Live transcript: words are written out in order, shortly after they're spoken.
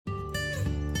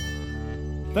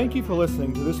Thank you for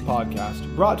listening to this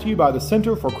podcast brought to you by the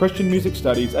Center for Christian Music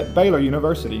Studies at Baylor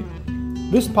University.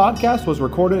 This podcast was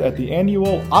recorded at the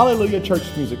annual Alleluia Church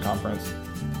Music Conference.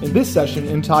 In this session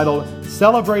entitled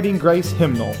Celebrating Grace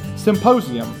Hymnal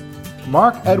Symposium,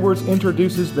 Mark Edwards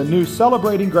introduces the new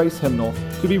Celebrating Grace Hymnal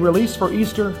to be released for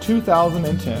Easter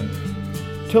 2010.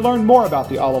 To learn more about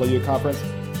the Alleluia Conference,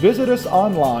 visit us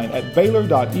online at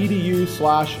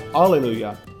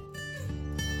baylor.edu/alleluia.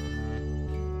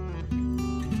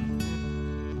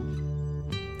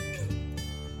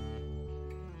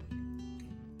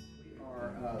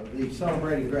 The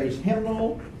Celebrating Grace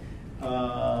Hymnal.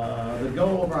 The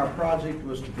goal of our project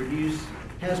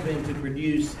has been to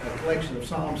produce a collection of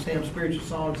psalms, hymns, spiritual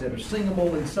songs that are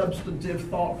singable and substantive,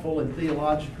 thoughtful and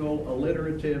theological,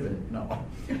 alliterative and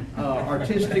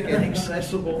artistic and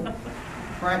accessible,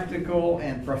 practical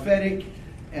and prophetic,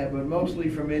 but mostly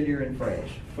familiar and fresh.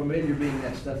 Familiar being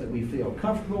that stuff that we feel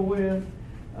comfortable with,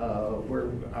 where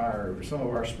some of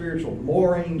our spiritual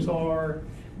moorings are.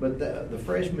 But the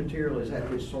fresh material is that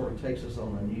which sort of takes us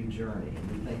on a new journey,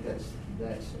 and we think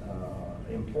that's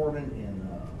important in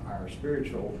our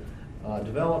spiritual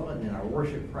development and our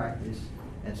worship practice.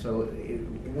 And so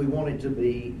we want it to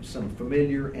be some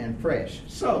familiar and fresh.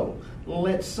 So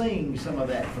let's sing some of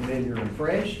that familiar and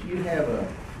fresh. You have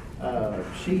a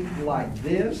sheet like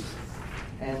this,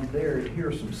 and here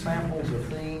are some samples of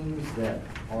things that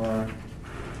are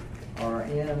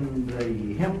in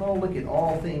the hymnal. Look at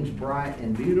All Things Bright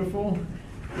and Beautiful.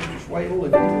 Mr. Swable,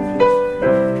 if you will just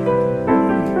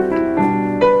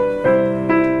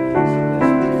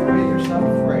familiar,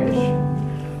 some fresh.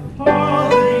 All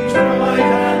things bright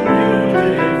and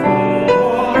beautiful,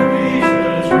 all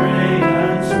creatures great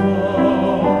and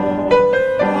small.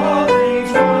 All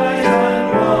things bright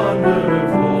and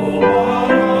wonderful, all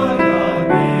God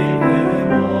made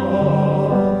them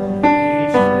all. Each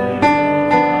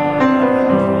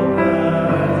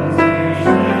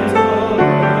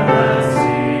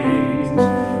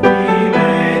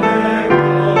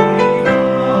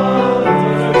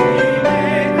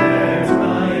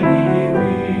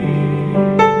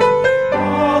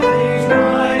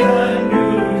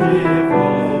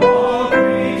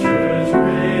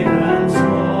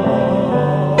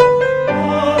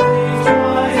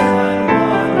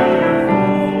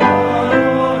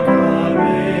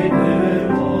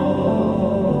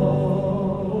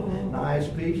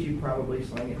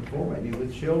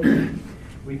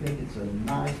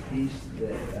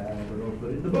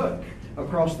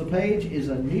across the page is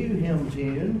a new hymn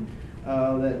tune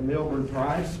that Milburn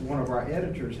Price, one of our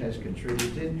editors, has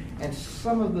contributed. And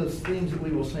some of the things that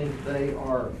we will sing today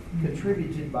are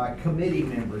contributed by committee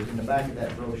members. In the back of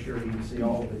that brochure, you can see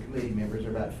all of the committee members.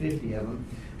 There are about 50 of them.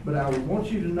 But I would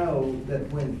want you to know that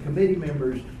when committee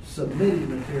members submitted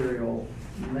material,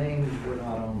 names were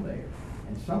not on there.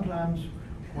 And sometimes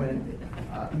when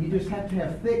you just have to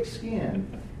have thick skin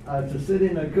to sit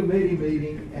in a committee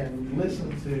meeting and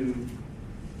listen to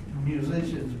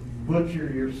musicians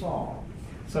butcher your song.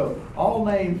 So all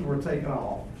names were taken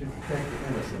off to protect the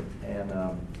innocent. And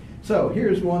so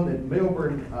here's one that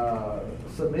Milburn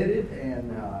submitted,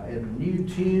 and a new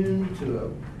tune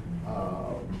to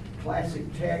a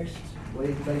classic text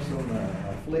based on the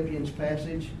Philippians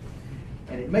passage,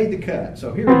 and it made the cut.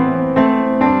 So here we go.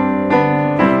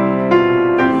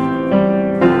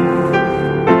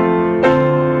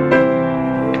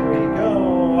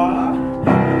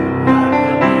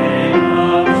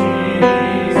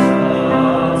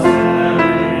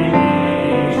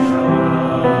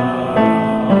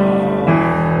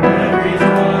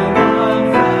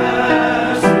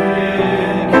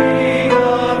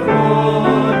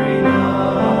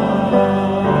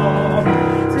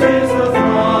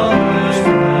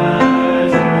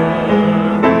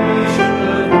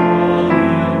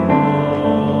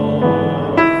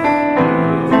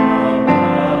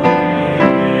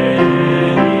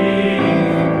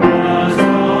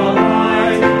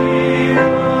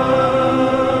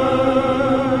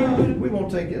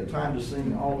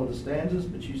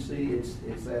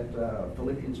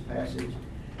 Philippians passage,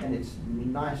 and it's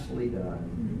nicely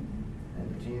done,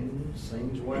 and the tune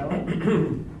sings well.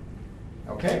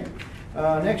 Okay,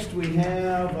 next we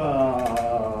have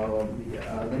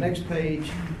the next page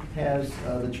has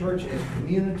the church as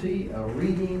community,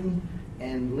 reading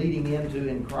and leading into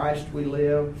In Christ We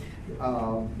Live.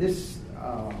 Our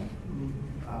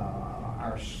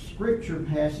scripture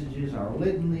passages, our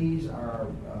litanies, our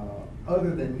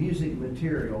other than music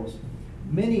materials.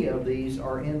 Many of these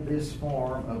are in this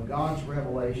form of God's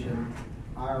revelation,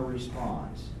 our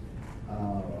response.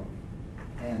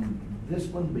 And This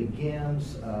one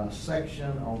begins a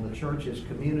section on the church's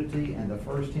community, and the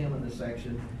first hymn in this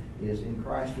section is In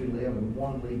Christ We Live, and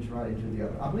one leads right into the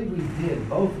other. I believe we did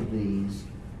both of these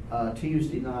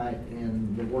Tuesday night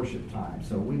in the worship time,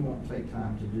 so we won't take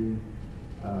time to do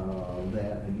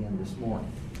that again this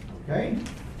morning. Okay?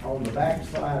 On the back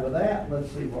side of that, let's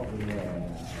see what we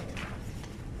have.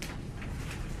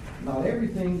 Not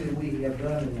everything that we have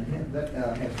done in the hymn that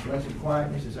has blessed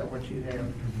quietness, is that what you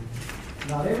have?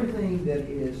 Not everything that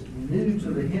is new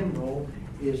to the hymnal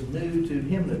is new to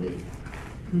hymnody.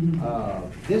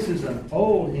 This is an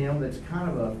old hymn that's kind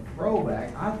of a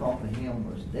throwback. I thought the hymn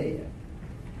was dead.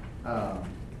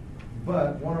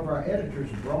 But one of our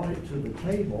editors brought it to the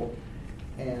table,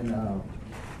 and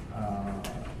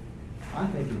I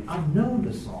think I've known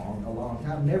the song a long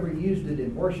time, never used it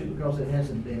in worship because it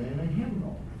hasn't been in a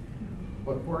hymnal.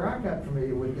 But where I got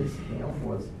familiar with this hymn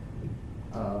was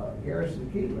Garrison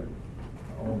Keillor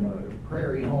on the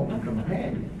Prairie Home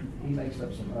Companion. He makes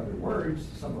up some other words,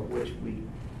 some of which we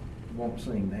won't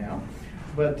sing now.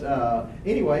 But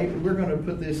anyway, we're going to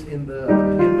put this in the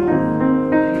hymnal.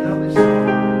 Do you know this song?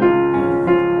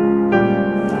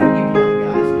 You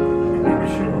guys don't know that,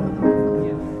 sure.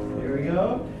 Yeah. Here we go.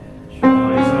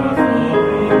 Joys are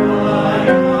flowing like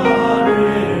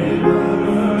honey,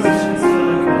 since the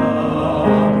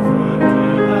comfort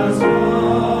to us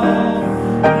all.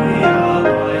 He abides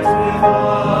with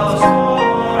us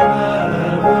forever,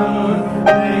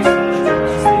 makes us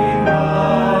trusting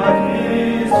by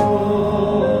His soul.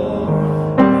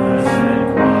 Blessed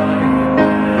quietness, holy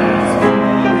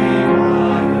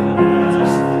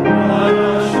quietness, what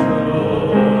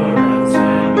assurance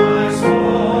in my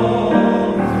soul.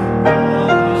 All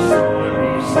the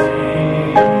stormy seas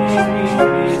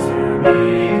speaks to me,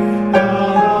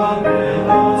 how the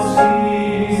billows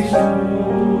cease to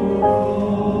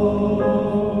roll.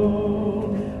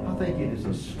 I think it is a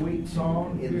sweet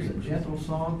song. It is a gentle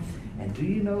song. And do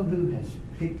you know who has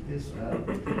picked this up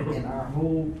in our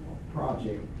whole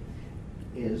project?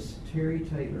 Is Terry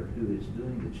Taylor, who is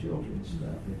doing the children's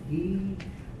stuff. And he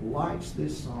likes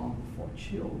this song for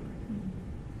children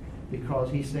because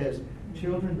he says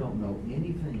children don't know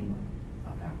anything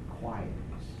about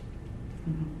quietness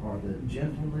or the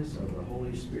gentleness of the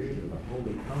Holy Spirit or the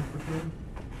Holy Comforter.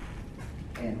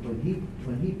 And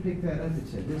when he picked that up and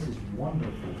said, this is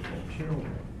wonderful for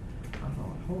children, I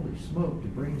thought, holy smoke, to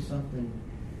bring something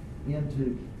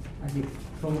into, I get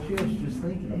cold chills just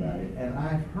thinking about it. And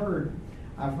I've heard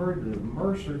the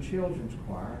Mercer Children's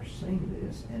Choir sing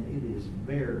this, and it is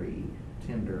very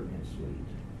tender and sweet.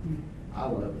 I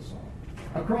love the song.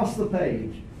 Across the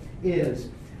page is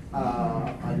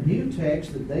a new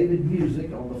text that David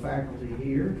Music on the faculty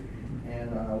here,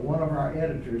 and one of our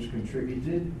editors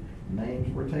contributed.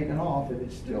 Names were taken off, and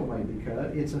it still may be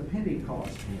cut. It's a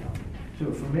Pentecost hymn to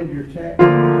a familiar text.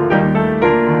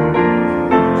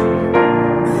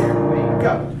 Here we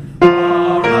go.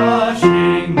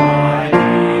 Rushing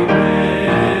mighty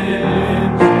winds,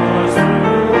 yours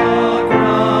through a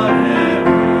crowded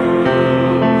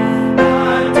room,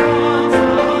 and tongues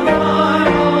of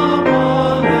fire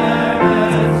upon their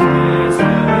heads,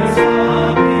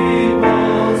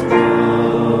 people's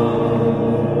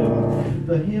gloom.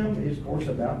 The hymn is, of course,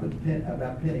 about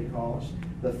Pentecost.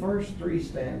 The first three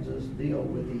stanzas deal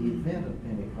with the event of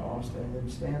Pentecost, and then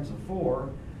stanza 4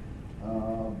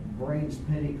 brings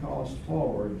Pentecost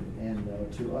forward and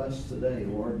to us today.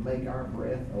 Lord, make our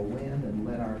breath a wind and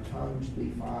let our tongues be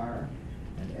fire.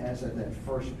 And as at that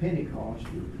first Pentecost,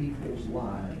 your people's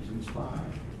lives inspire.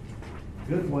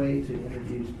 Good way to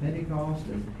introduce Pentecost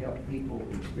and help people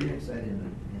experience that in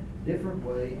a different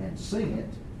way and sing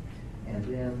it, and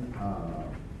then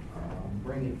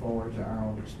bring it forward to our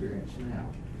own experience now.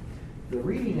 The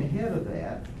reading ahead of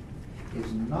that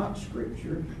is not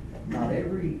Scripture. Not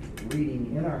every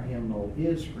reading in our hymnal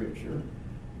is Scripture,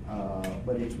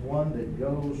 but it's one that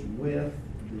goes with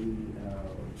the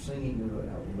singing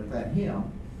with that hymn.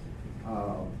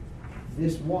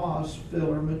 This was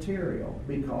filler material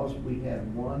because we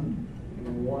had one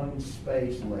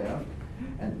space left,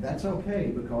 and that's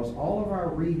okay because all of our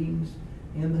readings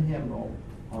in the hymnal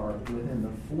are within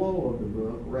the flow of the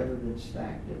book rather than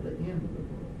stacked at the end of the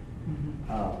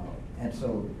book. And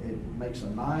so it makes a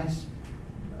nice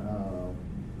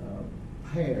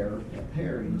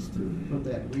pairings to put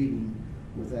that reading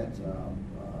with that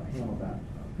hymn about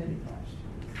Pentecost.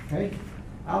 Okay?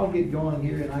 I'll get going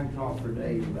here and I can talk for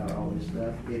days about all this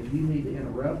stuff. If you need to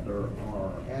interrupt or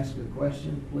ask a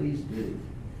question, please do.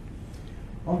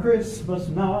 On Christmas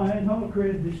night, on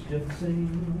Christmas just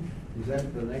sing, Is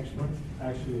that the next one?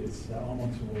 Actually, it's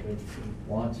almost a little bit.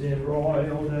 Once in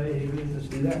Royal David. Let's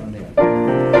do that one then.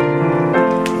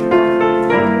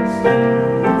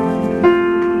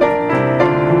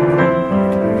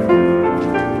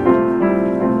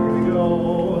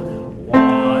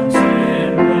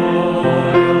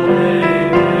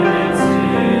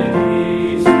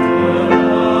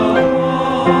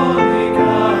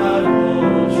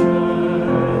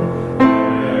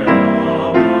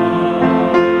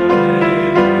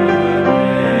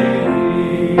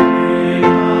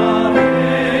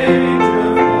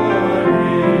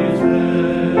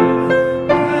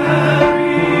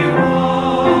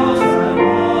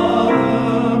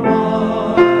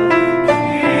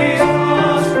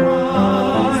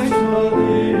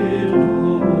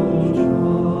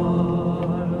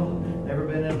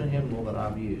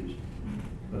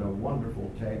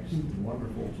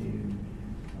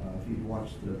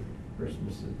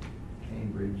 Christmas at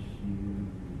Cambridge, you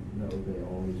know they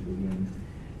always begin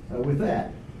with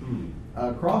that.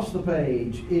 Across the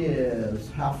page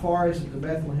is How Far Is It to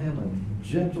Bethlehem, a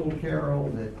gentle carol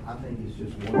that I think is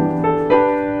just wonderful.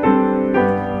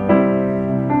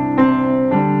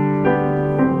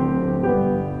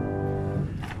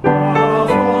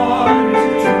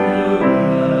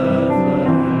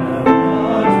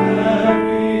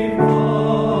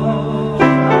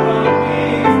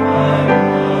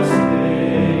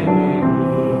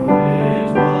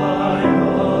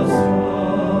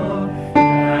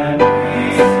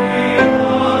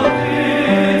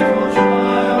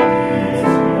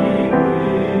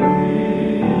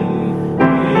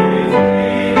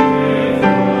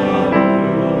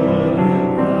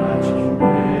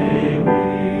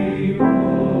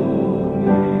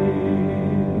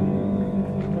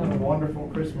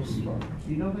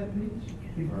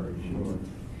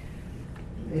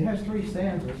 It has three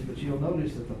stanzas, but you'll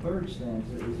notice that the third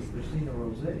stanza is a Christina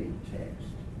Rossetti text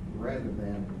rather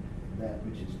than that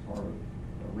which is part of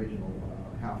the original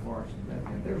How Far Is It to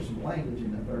Bethlehem. There was some language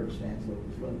in the third stanza that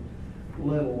was a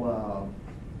little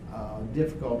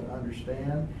difficult to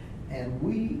understand, and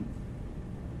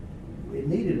it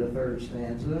needed a third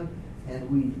stanza, and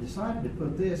we decided to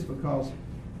put this because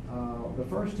the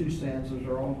first two stanzas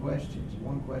are all questions,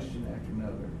 one question after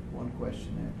another, one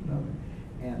question after another.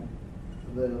 And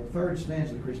the third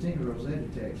stanza of the Christina Rossetti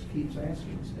text keeps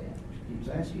asking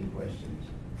questions,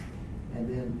 and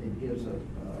then it gives a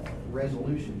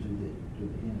resolution to the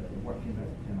end of it. What can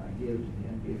I give to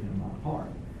him? Give him my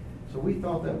heart. So we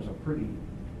thought that was a pretty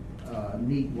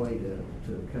neat way to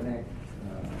connect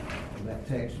that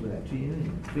text with that tune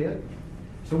and fit.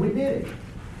 So we did it.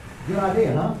 Good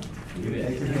idea, huh?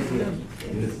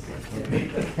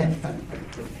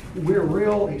 We're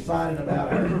real excited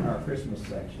about our Christmas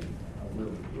section. We're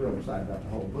real excited about the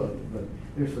whole book, but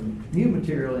there's some new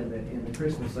material in the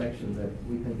Christmas section that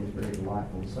we think is very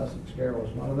delightful. Sussex Carol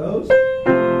is one of those.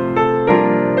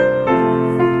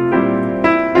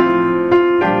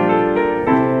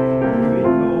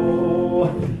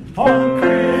 On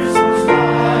Christmas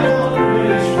night, all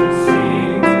Christians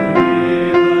sing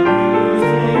together,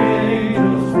 the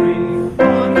angels ring.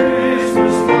 On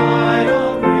Christmas night,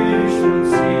 all Christians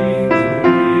sing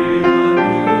together,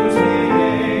 the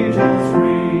angels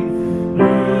ring.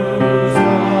 News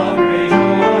of great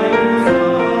joy, news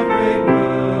of great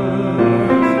birth,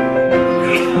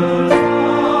 news of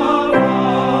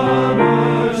our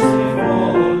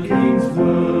merciful King's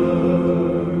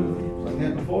birth. Sung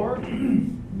that before?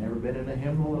 Never been in a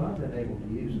hymnal that I've been able to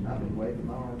use, and I've been waving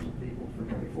my arms at people for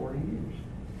nearly 40 years.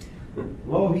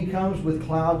 Lo, he comes with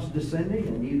clouds descending,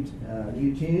 a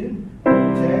new tune,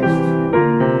 text.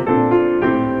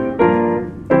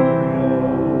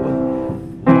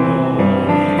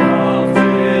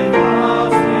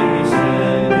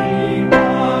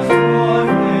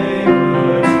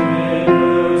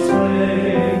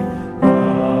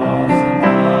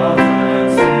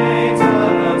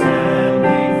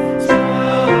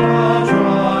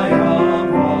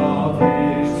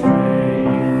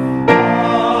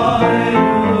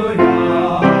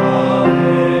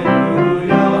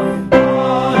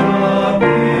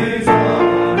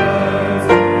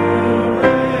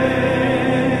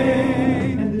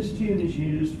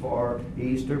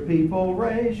 People,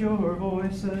 raise your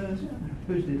voices.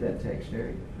 Who did that text,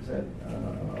 Terry? Is that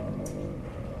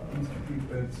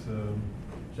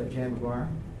is that Jan McGuire?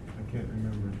 I can't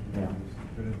remember. Yeah.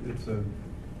 But it's a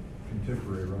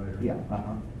contemporary writer. Yeah.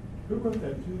 Who wrote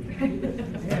that too?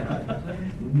 Yeah.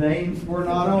 Names were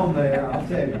not on there, I'll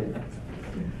tell you.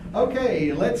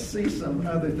 Okay, let's see some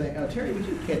other things. Terry, would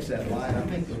you catch that line? I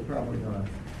think we're probably going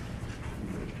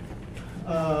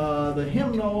to. The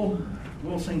hymnal,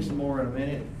 we'll sing some more in a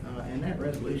minute. And that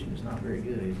resolution is not very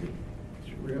good, is it?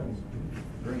 It's real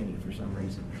grainy for some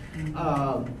reason.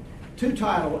 Two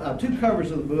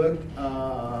covers of the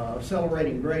book,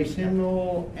 Celebrating Grace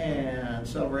Hymnal and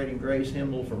Celebrating Grace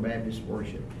Hymnal for Baptist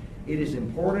Worship. It is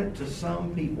important to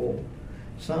some people,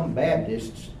 some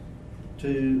Baptists,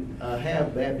 to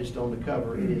have Baptist on the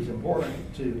cover. It is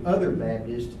important to other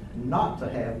Baptists not to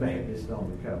have Baptist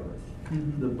on the cover.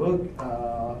 The book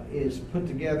is put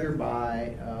together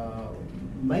by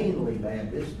mainly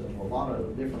Baptists of a lot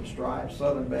of different stripes: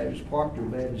 Southern Baptist,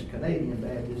 Cooperative Baptist, Canadian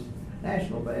Baptist,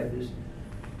 National Baptist,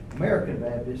 American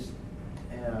Baptist,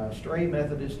 stray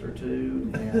Methodist or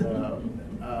two,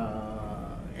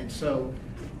 and so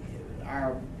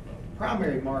our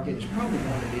primary market is probably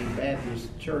going to be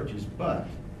Baptist churches, but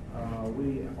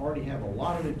we already have a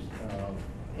lot of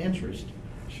interest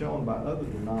shown by other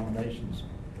denominations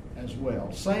as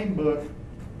well. Same book,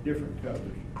 different covers.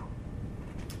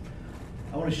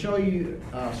 I want to show you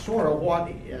sort of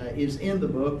what is in the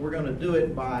book. We're going to do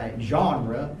it by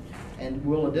genre, and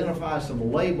we'll identify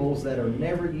some labels that are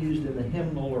never used in the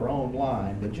hymnal or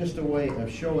online, but just a way of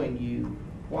showing you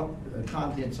what the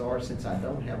contents are, since I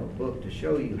don't have a book to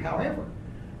show you. However,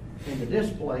 in the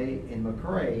display in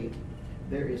McRae,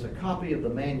 there is a copy of the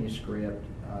manuscript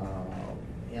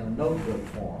in a notebook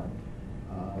form.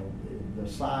 The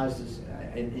sizes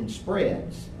in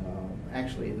spreads,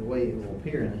 actually the way it will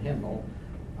appear in the hymnal,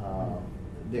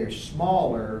 they're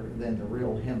smaller than the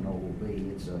real hymnal will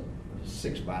be. It's a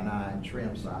 6x9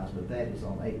 trim size, but that is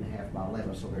on 8.5 by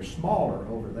 11, so they're smaller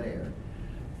over there.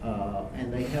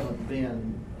 And they haven't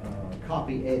been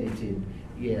copy edited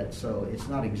yet, so it's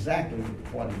not exactly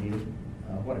what it is,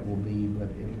 what it will be, but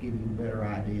it'll give you a better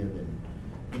idea than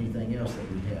anything else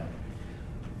that we have.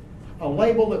 A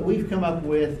label that we've come up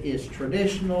with is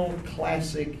Traditional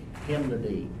Classic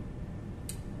Hymnody.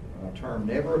 A term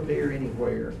never appear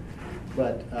anywhere,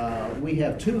 but we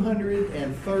have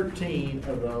 213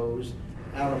 of those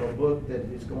out of a book that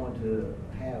is going to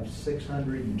have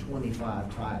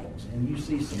 625 titles. And you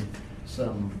see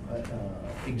some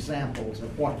examples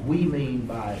of what we mean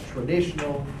by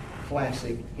traditional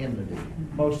classic hymnody.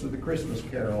 Most of the Christmas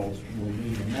carols will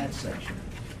be in that section.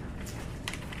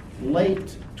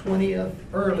 Late 20th,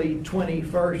 early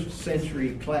 21st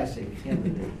century classic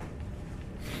hymnody.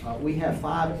 We have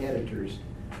 5 editors,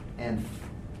 and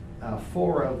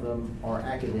 4 of them are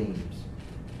academics.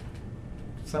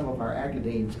 Some of our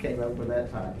academics came up with that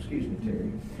title. Excuse me,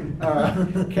 Terry.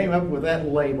 Came up with that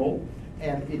label,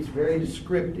 and it's very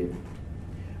descriptive.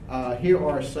 Here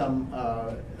are some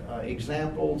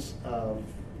examples of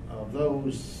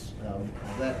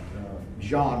that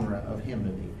genre of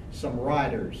hymnody. Some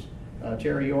writers.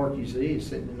 Terry York, you see, is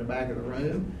sitting in the back of the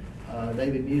room.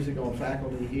 David Music on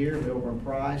faculty here. Milburn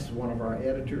Price, one of our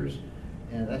editors.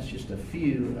 And that's just a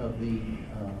few of the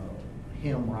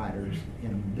hymn writers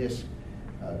in this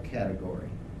category.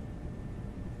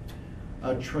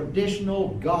 Traditional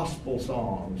gospel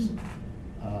songs.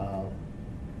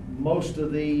 Most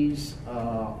of these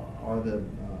are the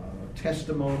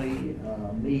testimony,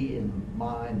 me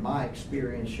and my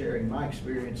experience, sharing my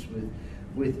experience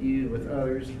with you, with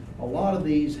others. A lot of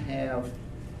these have,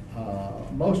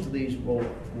 most of these will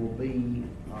be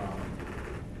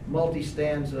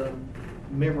multi-stanza,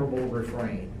 memorable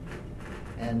refrain.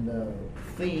 And the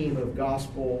theme of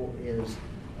gospel is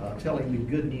telling the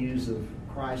good news of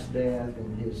Christ's death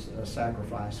and his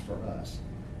sacrifice for us.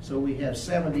 So we have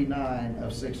 79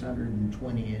 of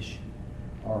 620-ish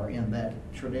are in that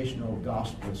traditional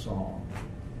gospel song.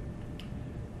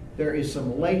 There is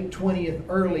some late 20th,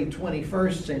 early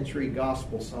 21st century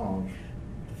gospel song.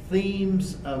 The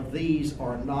themes of these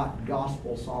are not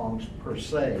gospel songs per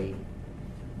se,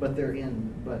 but they're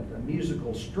the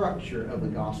musical structure of the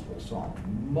gospel song.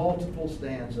 Multiple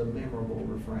stanza, memorable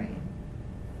refrain.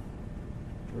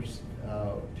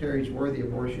 Terry's Worthy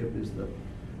of Worship is the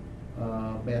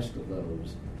best of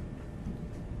those.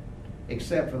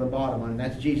 Except for the bottom one,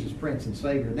 that's Jesus, Prince and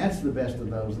Savior, and that's the best of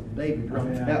those. David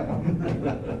wrote that one.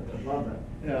 Love that.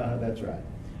 Yeah, that's right.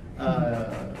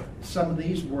 Some of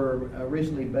these were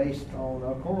originally based on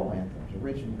choral anthems,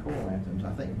 original choral anthems.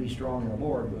 I think "Be Strong in the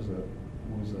Lord" was a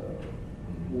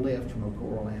lift from a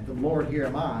choral anthem. "Lord, Here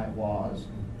Am I" was.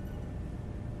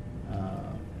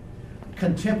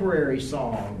 Contemporary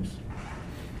songs.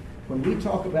 When we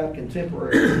talk about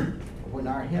contemporary, when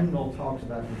our hymnal talks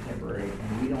about contemporary,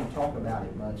 and we don't talk about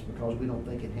it much because we don't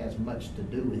think it has much to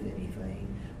do with anything,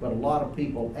 but a lot of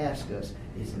people ask us,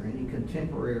 is there any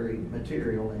contemporary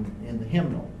material in the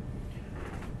hymnal?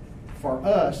 For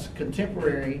us,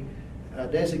 contemporary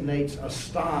designates a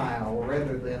style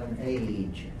rather than an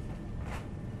age.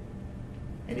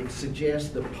 and it suggests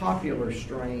the popular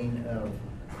strain of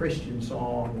Christian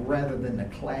song rather than the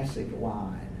classic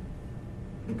line.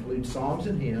 Includes songs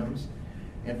and hymns.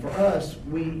 And for us,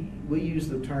 we use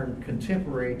the term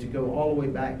contemporary to go all the way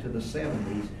back to the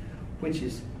 70s, which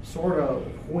is sort of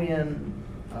when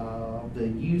the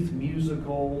youth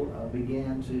musical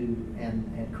began to,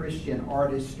 and Christian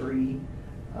artistry,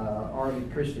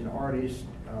 Christian artists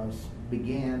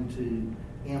began to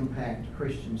impact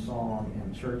Christian song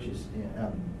and churches,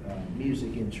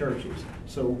 music in churches.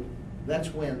 So that's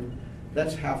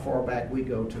how far back we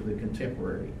go to the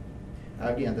contemporary.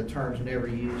 Again, the term's never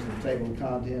used in the table of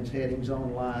contents, headings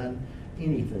online,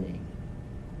 anything.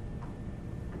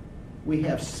 We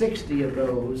have 60 of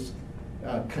those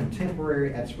contemporary.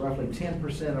 That's roughly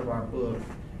 10% of our book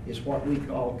is what we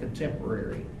call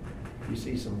contemporary. You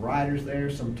see some writers there,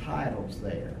 some titles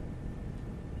there.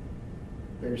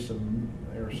 There are some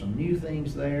new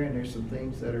things there, and there's some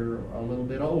things that are a little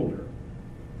bit older.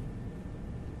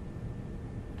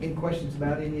 Any questions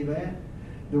about any of that?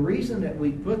 The reason that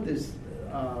we put this,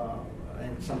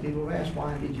 and some people have asked,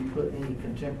 why did you put any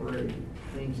contemporary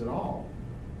things at all?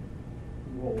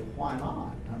 Well, why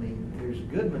not? I mean, there's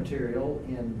good material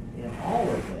in all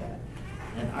of that.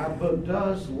 And our book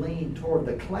does lean toward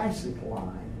the classic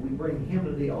line. We bring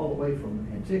hymnody all the way from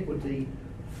antiquity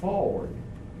forward,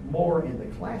 more in the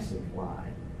classic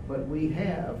line. But we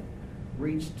have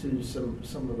reached to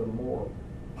some of the more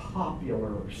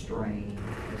popular strain,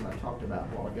 as I talked about a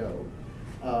while ago,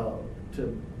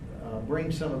 to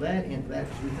bring some of that into that,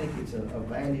 because we think it's a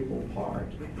valuable part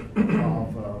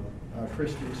of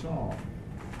Christian song.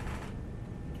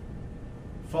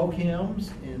 Folk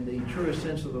hymns, in the truest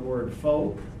sense of the word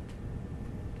folk.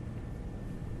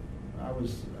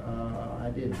 I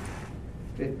did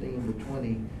 15 to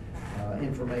 20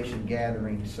 information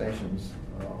gathering sessions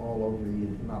all over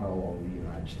not all over the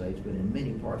United States, but in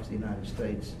many parts of the United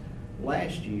States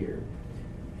last year.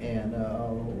 And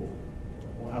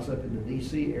I was up in the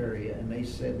D.C. area, and they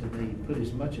said to me, put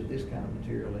as much of this kind of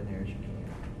material in there as you can,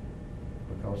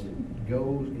 because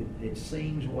it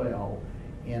sings well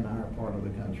in our part of the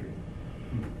country.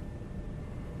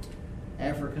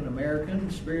 African American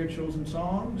spirituals and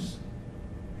songs.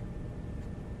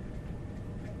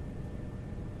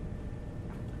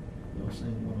 We'll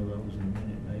sing one of those in a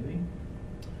minute, maybe.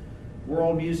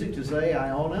 World music, Tze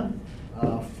Iona.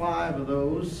 5 of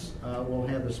those will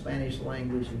have the Spanish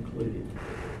language included.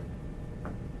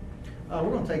 We're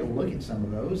going to take a look at some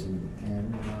of those,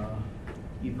 and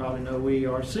you probably know we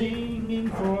are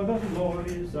singing for the Lord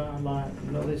is our life.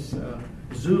 You know this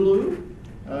Zulu?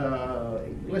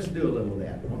 Let's do a little of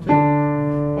that.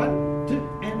 1,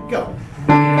 2, and go.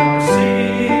 We are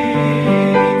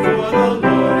singing for the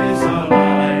Lord is our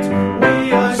light.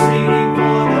 We are singing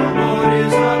for the Lord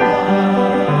is our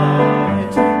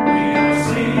light. We are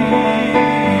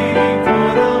singing for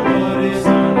the Lord is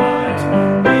our light.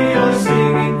 We are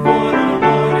singing for the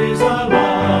Lord is our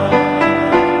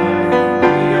light. We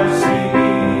are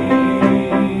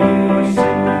singing, oh,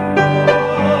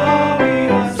 we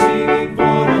are singing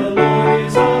for the Lord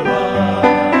is our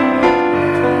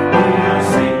light. We are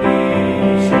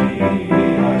singing, we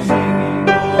are singing,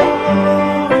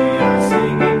 oh, we are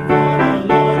singing for the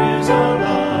Lord is our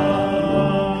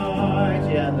light.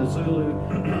 Yeah, and the Zulu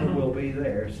will be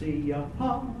there. See ya.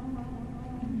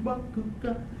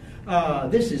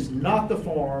 This is not the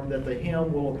form that the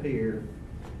hymn will appear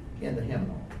in the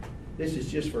hymnal. This is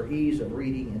just for ease of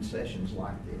reading in sessions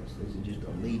like this. This is just a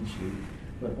lead sheet.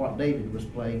 But what David was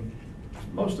playing,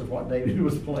 most of what David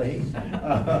was playing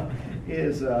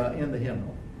is in the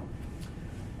hymnal.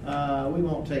 We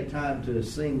won't take time to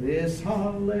sing this.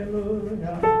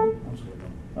 Hallelujah. I'm sorry.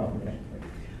 Oh, okay.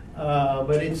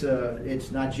 But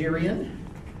it's Nigerian.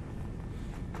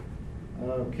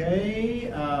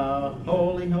 Okay.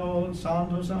 Holy, holy,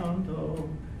 Santo, Santo.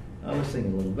 Let's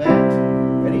sing a little bit.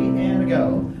 Ready, and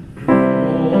go.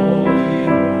 Holy,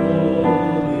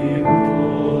 holy,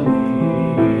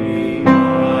 holy. I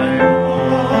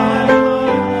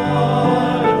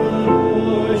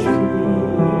worship you.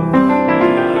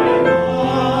 My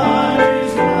God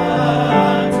is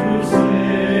glad to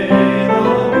say the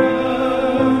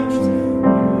words.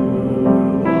 You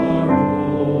are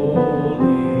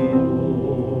holy,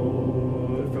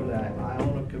 Lord. From the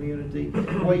Iona community,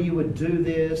 the way you would do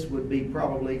this would be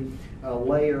probably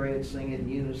layer it, sing it in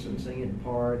unison, sing it in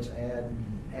parts, add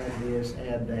this,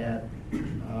 add that.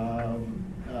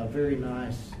 Very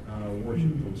nice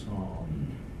worshipful song.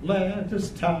 Let us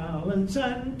talents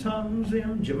and tongues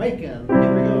in Jamaican.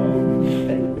 Here we go.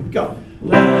 Hey, go.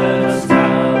 Let us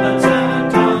talents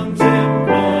and tongues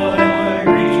employ,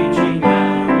 reaching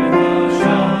out with the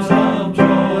shouts of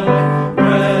joy.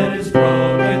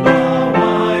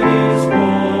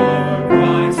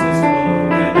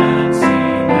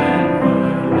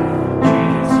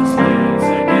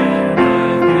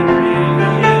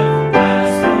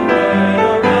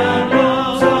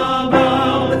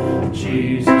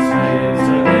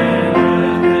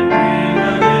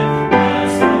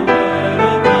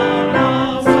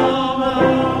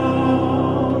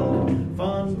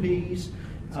 these.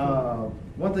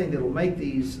 One thing that will make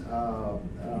these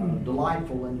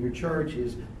delightful in your church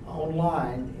is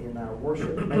online in our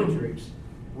worship matrix.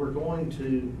 We're going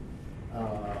to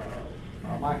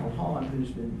Michael Hahn,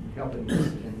 who's been helping us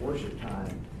in worship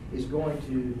time, is going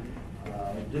to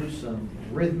do some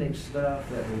rhythmic stuff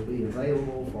that will be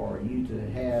available for you to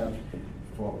have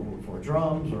for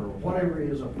drums or whatever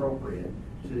is appropriate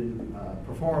to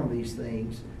perform these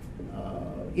things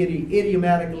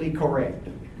idiomatically correct.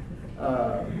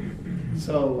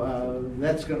 So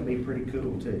that's going to be pretty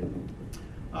cool too.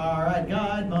 All right,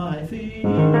 guide my feet.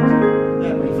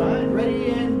 That'll be fine.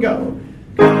 Ready and go.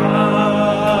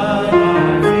 Guide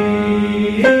my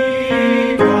feet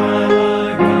while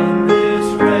I run this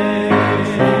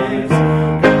race.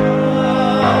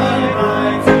 Guide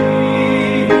my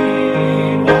feet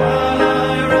while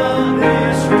I run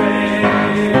this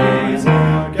race.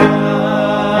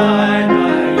 Guide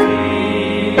my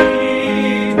feet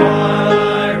while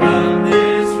I run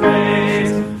this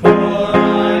race. For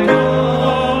I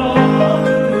know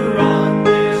to run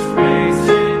this race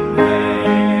in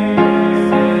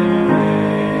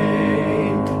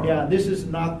vain. Yeah, this is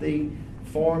not the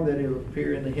form that it will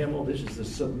appear in the hymnal. This is the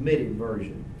submitted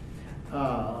version.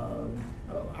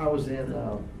 I was in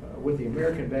with the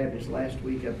American Baptist last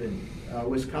week up in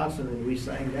Wisconsin, and we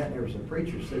sang that. And there was a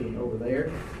preacher sitting over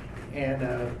there,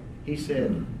 and he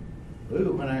said,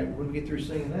 "Ooh, when we get through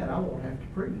singing that, I won't have to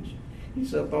preach." He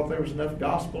said, "I thought there was enough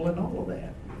gospel in all of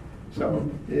that." So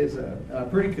it's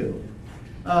pretty cool.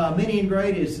 Many and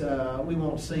Great is, we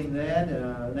won't sing that,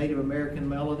 Native American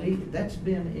melody. That's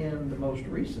been in the most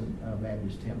recent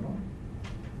Baptist hymnal.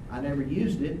 I never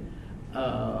used it,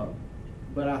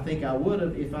 but I think I would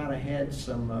have if I'd have had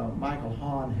some Michael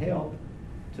Hahn help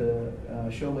to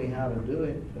show me how to do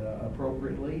it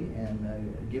appropriately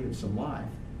and give it some life.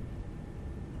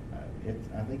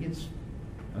 I think it's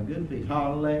a good piece.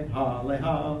 Holly, holly,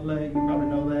 holly. You probably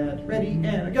know that. Ready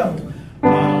and go.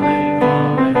 Holly,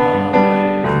 holly, holly.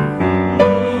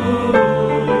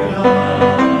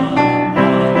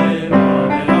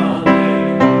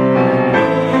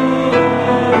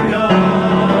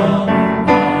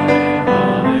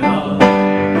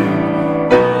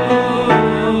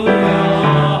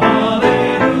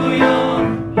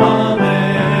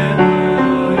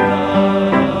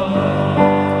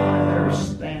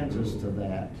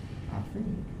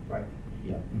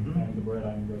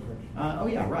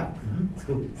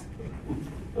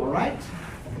 All right.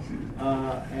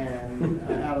 And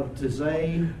out of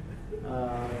Taizé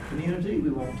community, we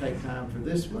won't take time for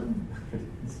this one.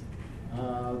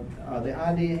 The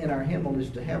idea in our hymnal is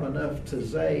to have enough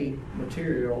Taizé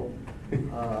material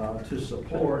to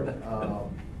support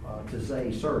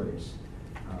Taizé service.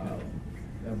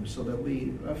 So that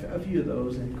a few of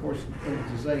those, and of course in the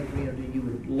Taizé community you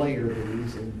would layer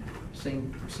these and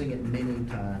sing it many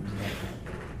times.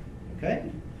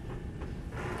 Okay?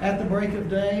 At the break of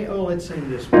day, let's sing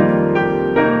this one.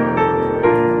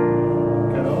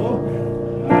 Go.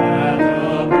 At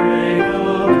the break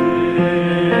of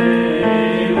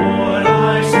day, Lord,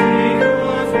 I seek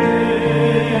your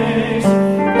face.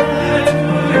 Let the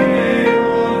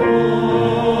hail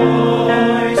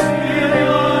voice hear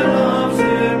your love's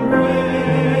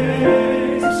embrace.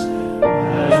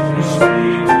 As you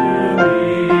speak to me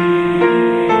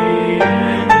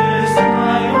in this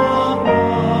night of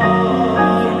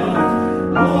night,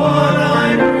 Lord,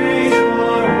 I praise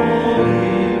your holy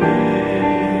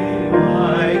name.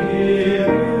 I give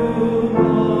you my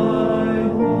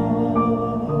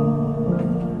heart.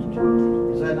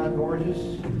 Is that not gorgeous?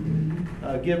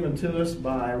 Given to us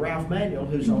by Ralph Manuel,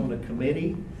 who's on the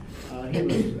committee. He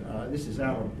was. This is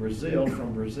out of Brazil,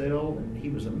 from Brazil, and he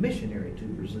was a missionary to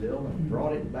Brazil and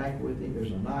brought it back with him.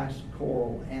 There's a nice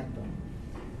choral anthem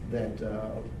that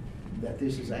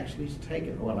this is actually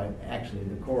taken. Well, actually,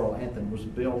 the choral anthem was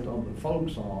built on the folk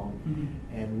song,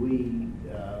 and we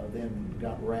then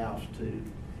got Ralph to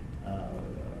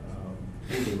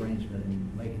do the arrangement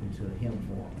and make it into a hymn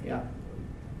form. Yeah,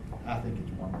 I think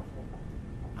it's wonderful.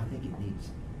 I think it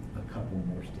needs a couple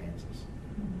more stanzas.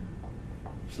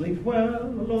 Sleep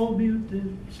well, oh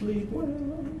beauty, sleep well.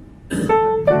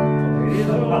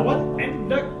 One and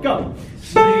go.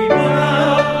 Sleep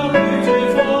well,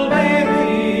 beautiful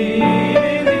baby,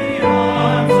 in the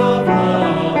arms of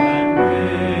love and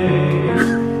grace.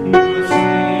 You will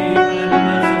sleep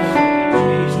and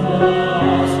she's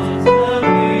lost, and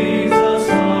leaves the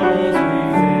sorrows we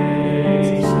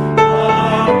face.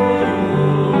 Amen.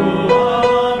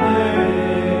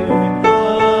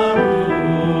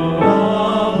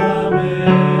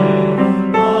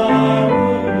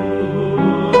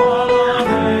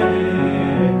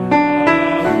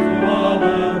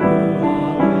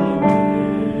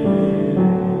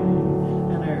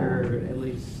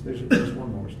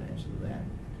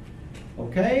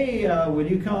 will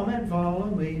you come and follow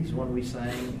me? It's one we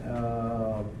sang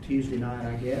Tuesday night,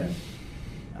 I guess,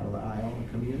 out of the Iona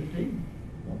community.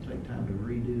 Won't take time to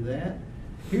redo that.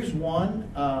 Here's one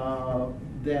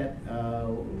that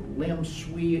Lim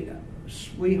Sui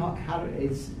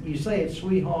Hong. You say it's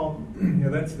Sui Hong. Yeah,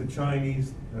 that's the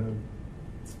Chinese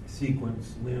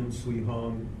sequence, Lim Sui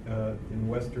Hong. In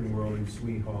Western world, is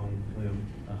Sui Hong Lim.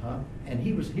 And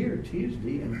he was here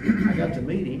Tuesday, and I got to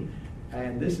meet him.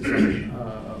 And this is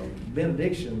a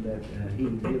benediction that he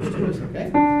gives to us. Okay,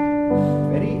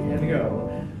 ready? Here we go.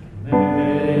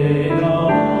 May the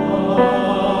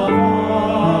love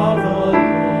of the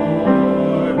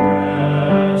Lord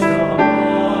rest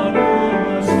upon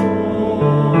us all.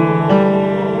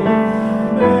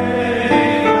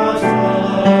 May us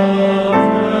love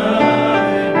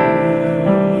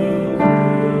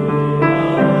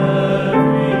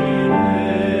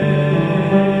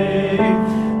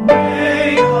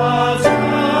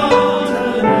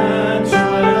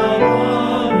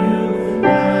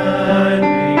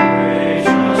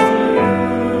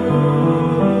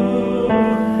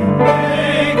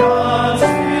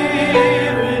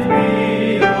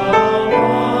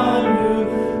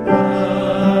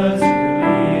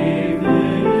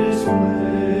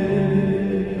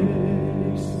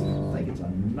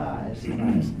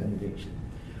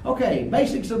Okay,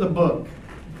 basics of the book.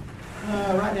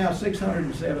 Right now,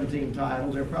 617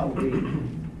 titles. There are probably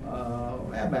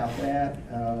about that.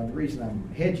 The reason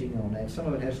I'm hedging on that, some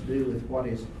of it has to do with what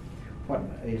is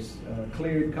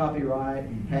cleared, copyright,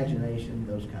 and pagination,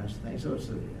 those kinds of things. So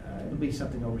it'll be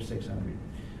something over 600.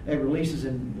 It releases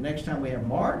in the next time we have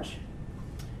March.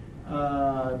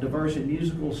 Diverse and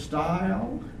musical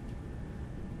style.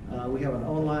 We have an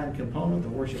online component, the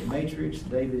worship matrix.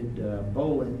 David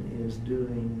Bolin is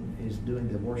doing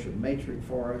the worship matrix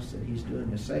for us, and he's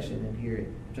doing a session in here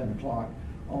at 10 o'clock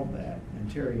on that.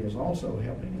 And Terry is also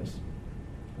helping us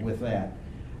with that.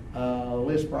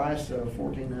 List price of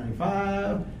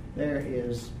 $14.95. There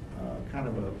is kind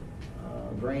of a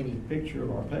grainy picture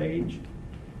of our page.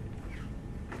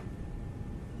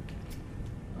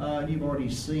 You've already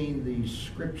seen the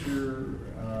scripture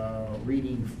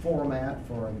reading format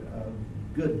for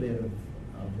a good bit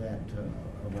of that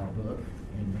of our book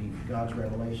in the God's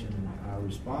Revelation and Our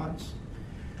Response.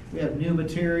 We have new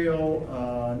material,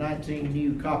 19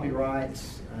 new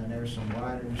copyrights, and there's some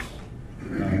writers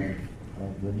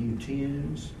of the new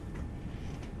tunes.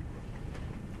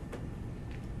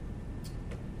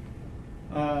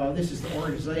 This is the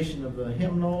organization of the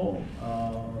hymnal.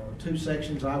 2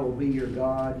 sections, I will be your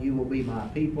God, you will be my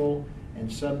people,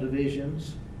 and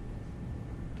subdivisions.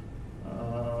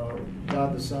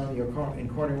 God the Son, the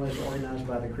Incarnate One is organized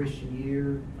by the Christian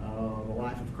Year, the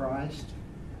life of Christ.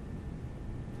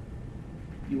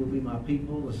 You will be my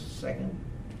people, the second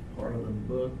part of the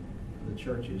book. The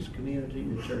church's community,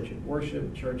 the church at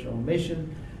worship, church on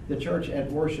mission. The church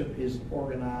at worship is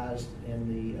organized in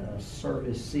the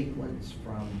service sequence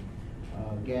from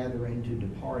gathering to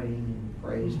departing, and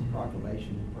praise and proclamation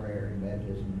and prayer and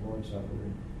baptism and Lord's Supper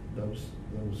and those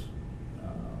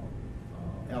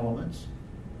elements.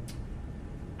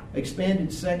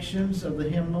 Expanded sections of the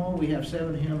hymnal. We have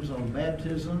 7 hymns on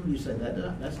baptism. You say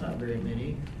that's not very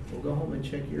many. Well, go home and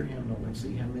check your hymnal and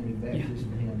see how many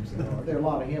baptism hymns there are. There are a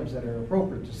lot of hymns that are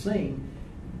appropriate to sing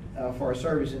for a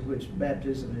service in which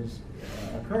baptism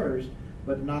occurs,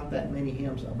 but not that many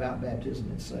hymns about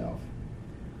baptism itself.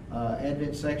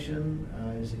 Advent section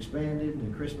is expanded.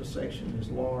 The Christmas section is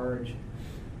large,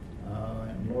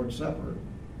 and Lord's Supper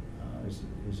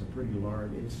is a pretty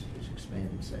large. It's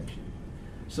expanded section.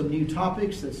 Some new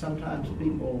topics that sometimes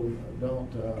people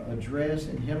don't address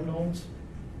in hymnals.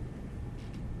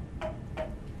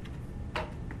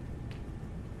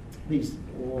 These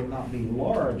will not be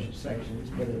large sections,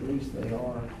 but at least they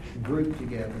are grouped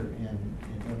together and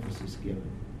emphasis given.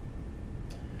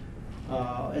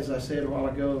 As I said a while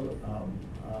ago,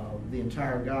 the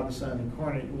entire God the Son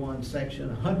Incarnate One section,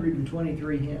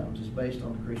 123 hymns, is based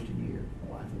on the Christian year,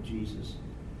 the life of Jesus.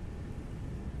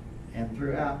 And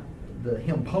throughout the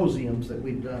hymposiums that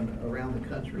we've done around the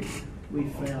country, we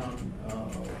found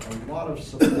a lot of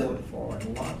support for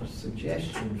and a lot of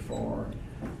suggestion for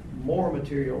more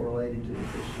material related to the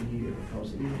Christian year,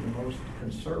 because even the most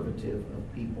conservative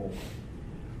of people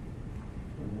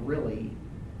really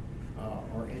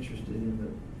are interested in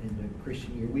the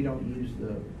Christian year. We don't use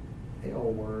the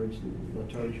L words,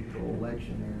 liturgical,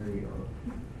 lectionary, or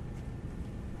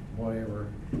whatever,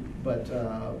 but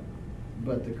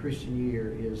the Christian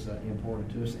year is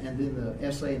important to us. And then the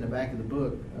essay in the back of the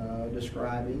book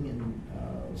describing and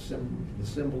the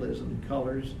symbolism and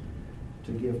colors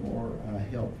to give more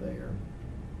help there.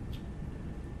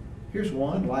 Here's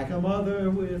one, like a mother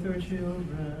with her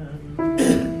children,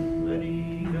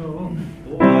 letting go.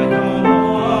 Like a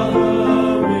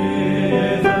mother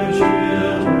with her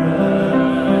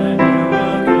children, you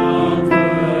will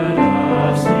comfort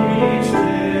us each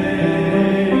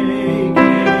day,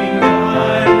 giving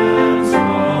guidance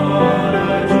on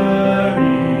our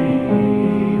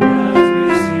journey as we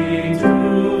seek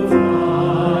to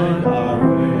find our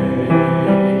way.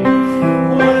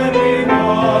 When we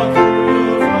walk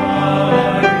through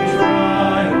fiery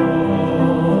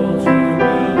trials, you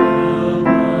will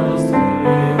help us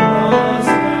take us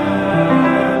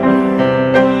there.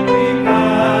 When we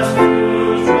pass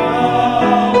through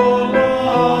troubled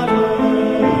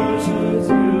waters, as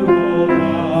you hold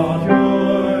out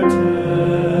your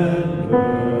tender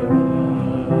hand.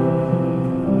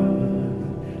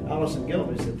 Allison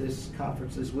Gilman is at this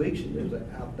conference this week. She lives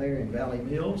out there in Valley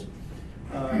Mills.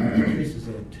 This is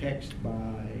a text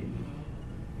by,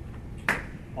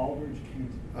 Aldridge,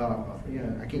 Kansas.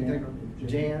 I can't think of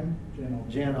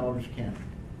Jan Aldridge Cannon.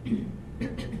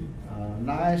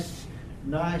 Nice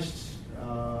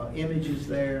images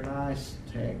there, nice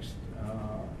text.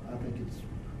 I think it's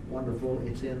wonderful.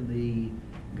 It's in the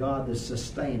God the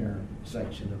Sustainer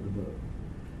section of the book.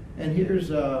 And here's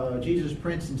Jesus,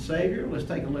 Prince and Savior. Let's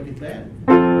take a look at that.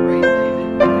 Great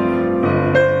David.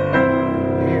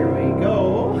 Here we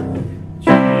go.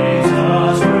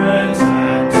 Jesus, Prince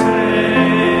and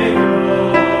Savior,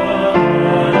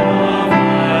 Lord of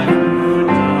life who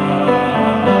died,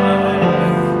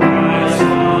 Christ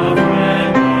the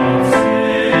friend of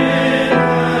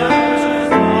sinners,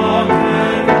 loved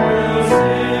and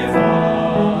crucified, for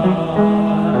all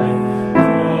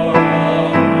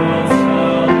good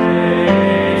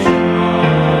salvation, He is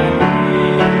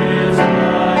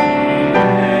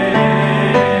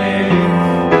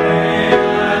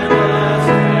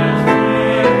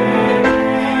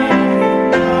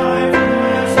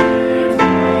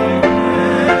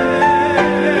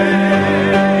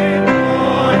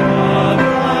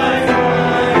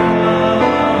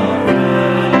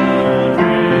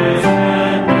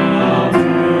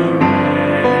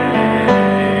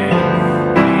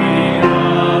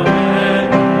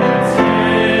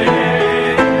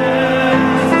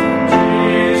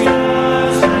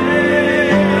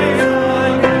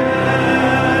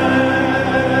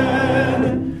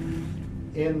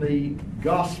in the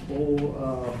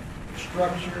gospel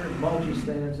structure,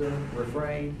 multi-stanza,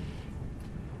 refrain.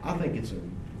 I think it's a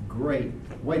great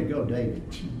way to go, David.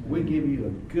 We give you a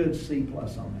good C+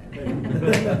 on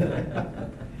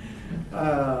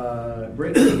that.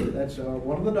 Brittany, that's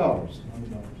one of the daughters.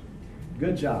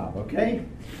 Good job. Okay,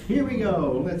 here we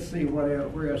go. Let's see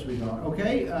where else we going.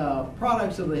 Okay,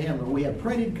 products of the hymnal. We have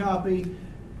printed copy,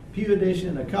 pew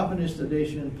edition, accompanist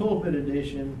edition, pulpit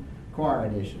edition, choir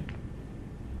edition.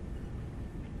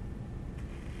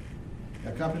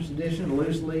 Accompanist edition,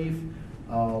 loose leaf,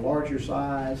 larger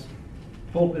size,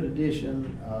 pulpit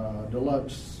edition,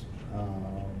 deluxe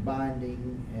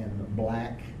binding and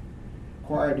black,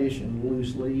 choir edition,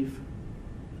 loose leaf.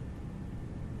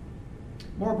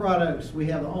 More products. We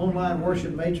have the online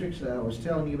worship matrix that I was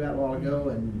telling you about a while ago,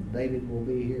 and David will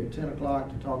be here at 10 o'clock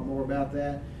to talk more about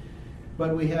that.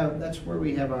 But that's where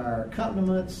we have our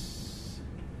accompaniments.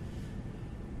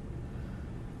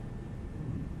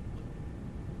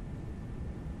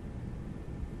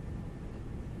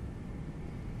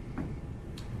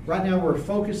 Right now we're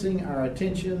focusing our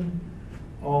attention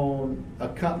on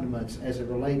accompaniments as it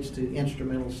relates to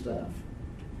instrumental stuff,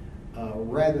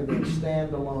 rather than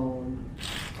standalone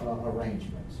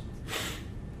arrangements.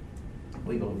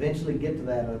 We will eventually get to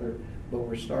that but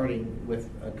we're starting with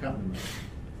accompaniment.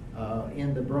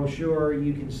 In the brochure,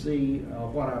 you can see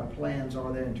what our plans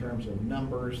are there in terms of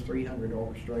numbers, 300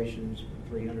 orchestrations,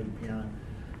 300 piano,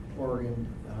 organ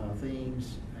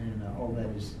themes, and all that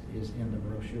is in the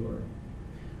brochure.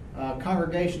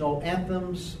 Congregational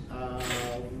anthems.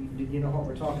 Did you know what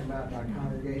we're talking about by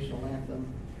congregational anthem?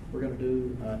 We're going to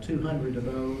do 200 of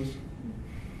those.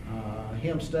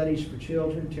 Hymn studies for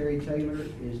children. Terry Taylor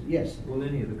is, yes. Will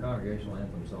any of the congregational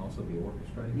anthems also be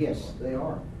orchestrated? Yes, they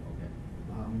are. Okay.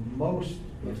 Most,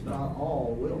 if not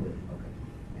all, will be. Okay.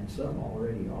 And some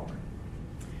already are.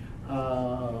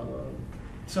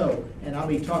 And I'll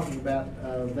be talking about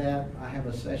that. I have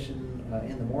a session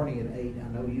in the morning at 8. I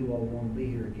know you all want to be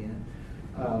here again.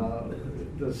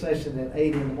 The session at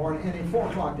 8 in the morning, and at 4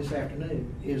 o'clock this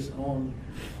afternoon is on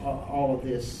all of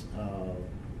this,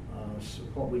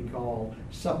 what we call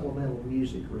supplemental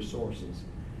music resources.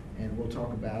 And we'll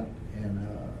talk about and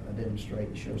demonstrate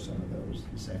and show some of those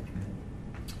this afternoon.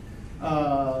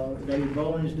 David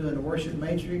Boland is doing the worship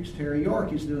matrix. Terry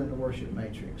York is doing the worship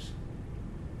matrix.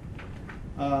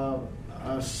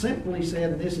 Simply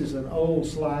said, and this is an old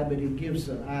slide, but it gives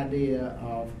an idea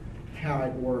of how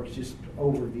it works, just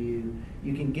overview.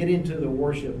 You can get into the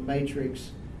worship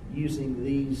matrix using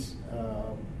these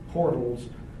portals,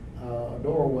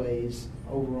 doorways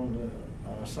over on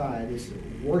the side. It's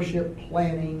worship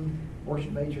planning.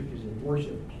 Worship matrix is a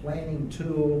worship planning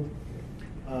tool.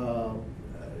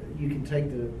 You can take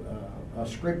a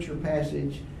scripture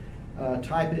passage,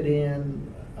 type it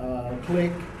in,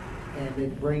 click, and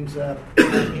it brings up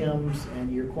hymns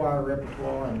and your choir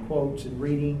repertoire and quotes and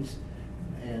readings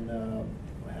and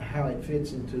how it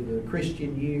fits into the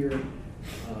Christian year.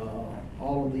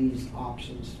 All of these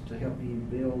options to help you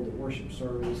build a worship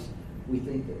service. We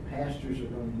think that pastors are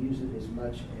going to use it as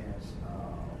much as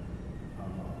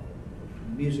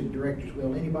music directors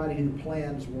will. Anybody who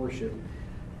plans worship,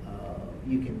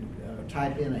 you can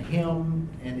type in a hymn,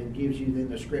 and it gives you then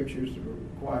the scriptures, the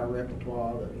choir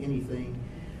repertoire, anything.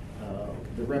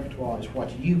 The repertoire is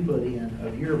what you put in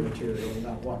of your material,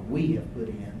 not what we have put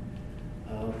in.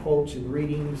 Quotes and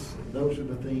readings, those are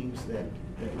the things that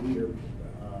we are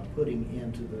putting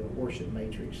into the worship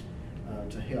matrix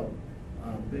to help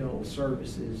build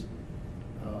services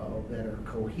that are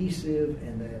cohesive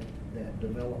and that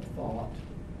develop thought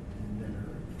and that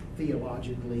are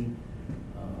theologically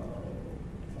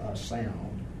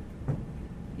sound.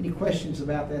 Any questions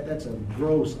about that? That's a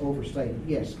gross overstatement.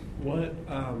 Yes. What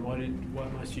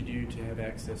must you do to have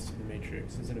access to the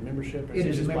matrix? Is it a membership? Or It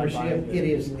is a just by membership. buying It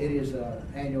is an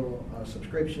annual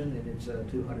subscription, and it's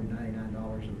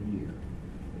 $299 a year,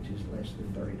 which is less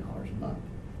than $30 a month.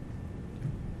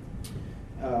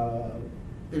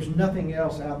 There's nothing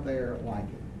else out there like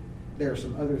it. There are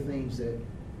some other things that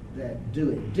do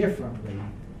it differently,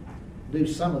 do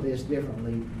some of this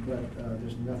differently, but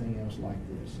there's nothing else like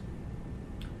this.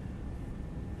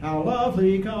 How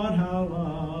lovely, God, how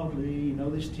lovely. You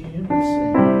know this tune? Let's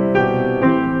sing.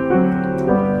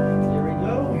 Here we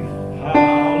go.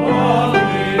 How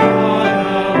lovely, God,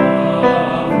 how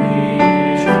lovely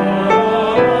is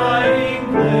your abiding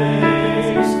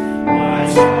place. My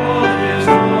soul is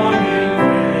longing,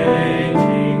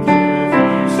 fainting to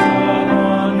feast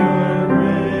upon your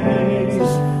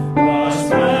grace. The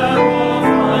sparrow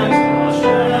finds no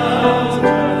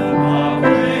shelter, a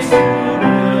place to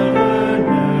build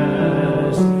her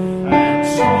nest, and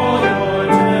so your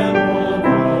temple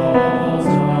calls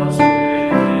us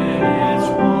within its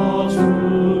walls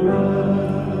to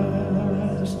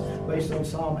rest. Based on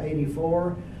Psalm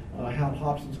 84, Hal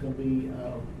Hobson's going to be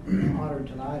honored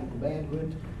tonight at the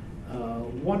banquet.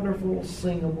 Wonderful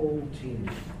singable tune.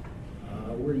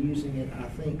 We're using it, I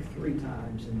think, 3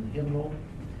 times in the hymnal.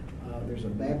 There's a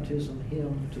baptism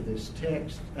hymn to this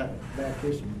text,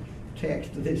 baptism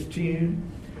text to this tune.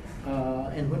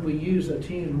 And when we use a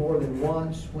tune more than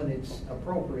once, when it's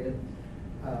appropriate,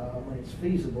 when it's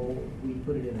feasible, we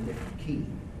put it in a different key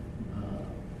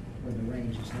when the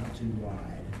range is not too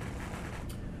wide.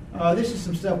 This is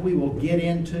some stuff we will get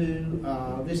into.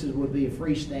 This would be a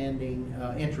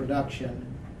freestanding introduction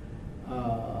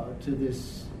to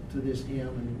this hymn,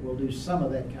 and we'll do some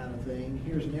of that kind of thing.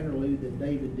 Here's an interlude that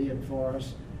David did for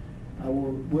us.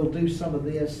 We'll do some of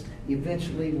this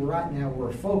eventually. Right now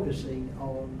we're focusing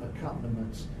on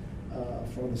accompaniments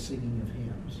for the singing of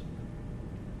hymns.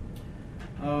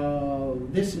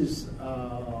 This is,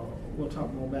 we'll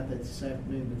talk more about that this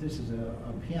afternoon, but this is a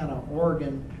piano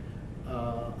organ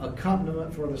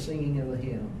accompaniment for the singing of the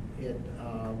hymn. It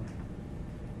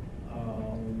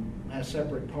has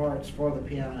separate parts for the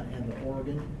piano and the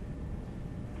organ.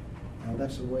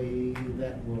 That's the way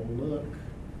that will look.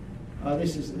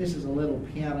 This is a little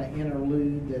piano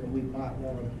interlude that we might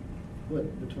want to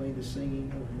put between the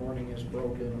singing of Morning Is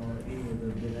Broken or any of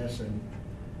the Benessen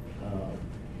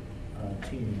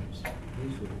tunes.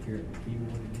 These would appear at the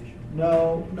keyboard edition?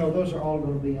 No, those are all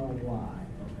going to be online.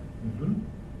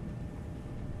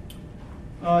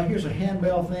 Okay. Here's a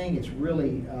handbell thing. It's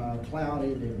really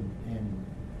clouded and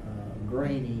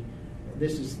grainy.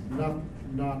 This is not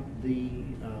the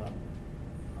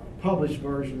published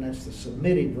version. That's the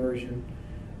submitted version.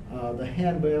 The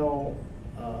handbell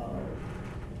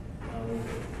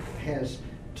has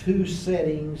 2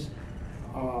 settings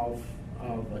of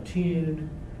a tune.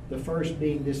 The first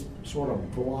being this sort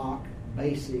of block,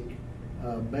 basic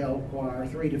bell choir,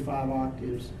 3 to 5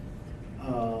 octaves.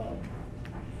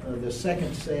 The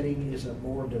second setting is a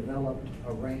more developed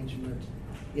arrangement.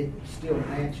 It still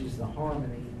matches the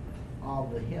harmony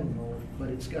of the hymnal, but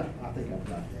it's got, I think I've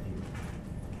got that here.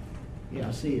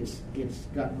 Yeah, see, it's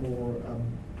got more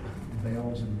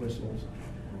bells and whistles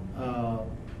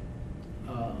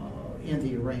in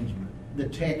the arrangement. The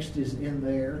text is in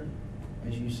there,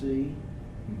 as you see.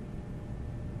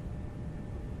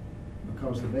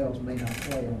 because the bells may not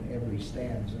play on every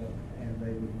stanza, and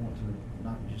they would want to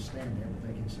not just stand there, but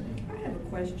they can sing. I have a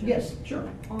question. Yes, sure.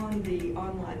 On the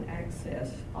online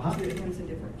access Uh-huh. to hymns in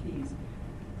different keys,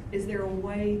 is there a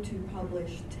way to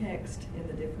publish text in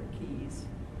the different keys?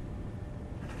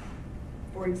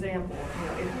 For example,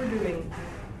 if we're doing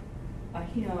a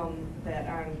hymn that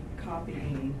I'm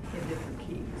copying in different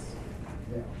keys,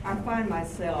 Yeah. I find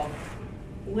myself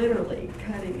literally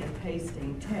cutting and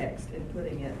pasting text and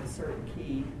putting it in a certain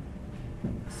key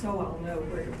so I'll know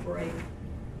where to break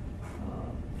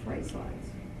phrase lines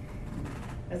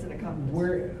as an accompanist.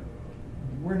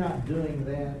 We're not doing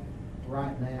that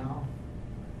right now.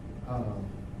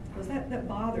 Because that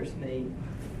bothers me,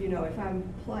 if I'm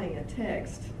playing a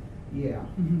text Yeah.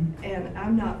 and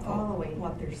I'm not following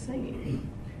what they're singing.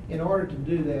 In order to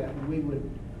do that, we would,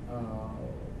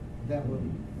 that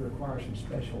would require some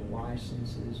special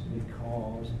licenses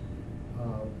because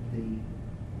the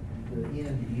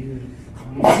end user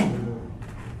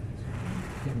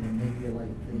can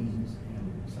manipulate these, and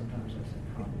sometimes that's a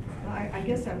complicated. I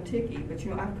guess I'm ticky, but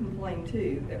I've complained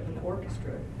too that when the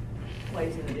orchestra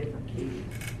plays in a different key,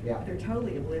 Yeah. they're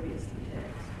totally oblivious to the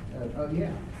text, Oh,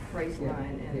 yeah. phrase Yeah,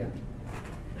 line, and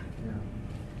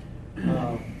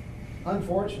yeah.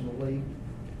 Unfortunately,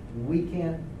 we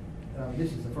can't,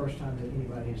 this is the first time that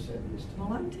anybody has said this to me.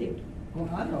 well, I'm ticky. Well,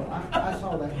 I know, I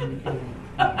saw that when you came.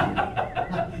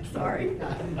 Sorry.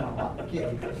 No, I'm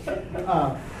kidding.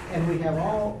 And we have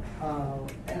all,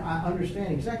 and I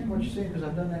understand exactly what you're saying, because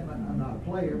I've done that, I'm not a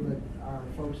player, but our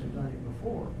folks have done it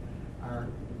before, our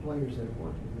players that have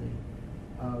worked with me.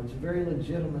 It's a very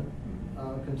legitimate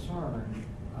concern.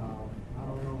 I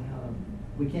don't know how,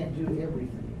 we can't do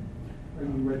everything. Are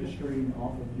you registering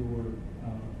off of your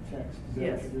text? Is that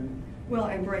Yes. what you're doing? Well,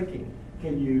 I'm breaking.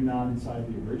 Can you not inside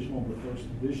the original, the first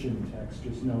edition text,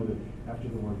 just know that after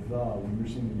the word "the," when you're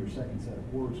singing your second set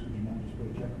of words, could you not just put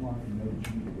a check mark and know that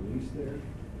you need to release there?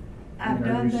 I've Are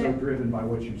done you so that. driven by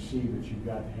what you see that you've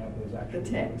got to have those actual The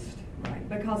text, right,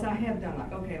 because I have done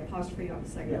like, okay, apostrophe on the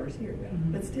second Yeah. verse here, Yeah.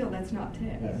 but still, that's not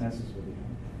text. That messes with you.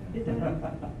 It does.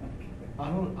 I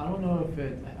don't know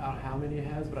if how many it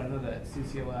has, but I know that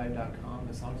ccli.com,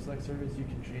 the song select service, you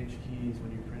can change keys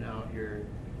when you print out your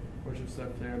worship stuff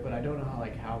there. But I don't know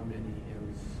how many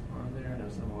hymns are on there. I know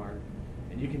some are,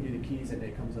 and you can do the keys, and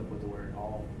it comes up with the word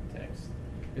all text.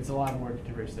 It's a lot more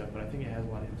contemporary stuff, but I think it has a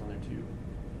lot of hymns on there too.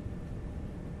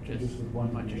 Just with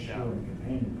one might check it out. reassuring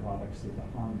companion products that the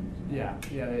harmonies.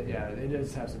 It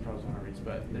does have some pros and harmonies,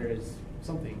 but there is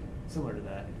something similar to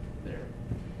that there.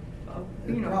 Of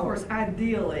course,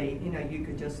 ideally, you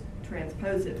could just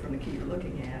transpose it from the key you're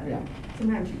looking at. Yeah.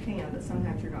 Sometimes you can, but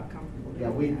sometimes you're not comfortable doing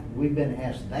Yeah, that. we've been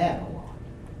asked that a lot.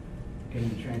 Can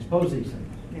you transpose these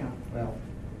things? Yeah, Well,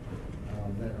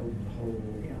 that opens a whole,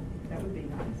 yeah, that would be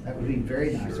nice. that would be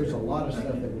very nice. There's a lot of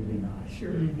stuff that would be nice. Sure.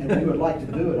 And we would like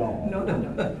to do it all. No.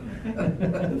 The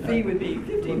fee would be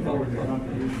 $15.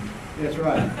 That's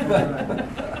right.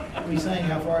 That's right. We sang,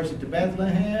 how far is it to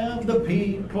Bethlehem? The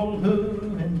people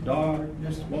who in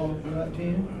darkness walk right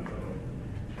in.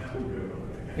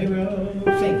 Here we go,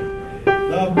 sing.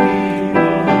 The people who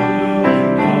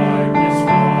in darkness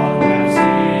walk have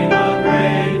seen a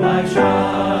great light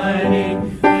shining.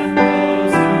 And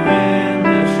those who in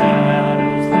the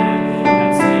shadows live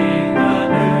have seen the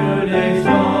new day's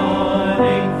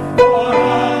dawning. For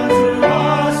unto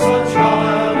us a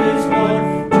child is born,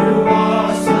 to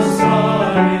us a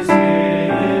son is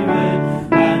given,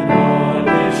 and on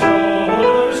his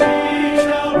shoulders he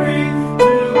shall bring to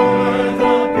earth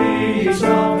the peace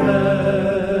of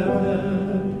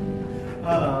heaven.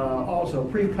 Also,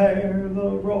 prepare the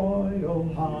royal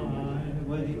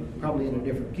highway. Probably in a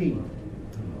different key.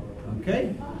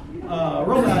 Okay.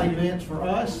 Rollout events for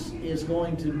us is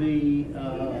going to be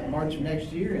March of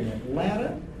next year in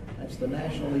Atlanta. That's the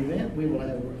national event. We will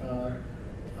have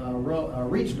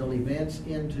regional events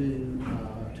into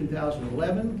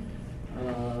 2011,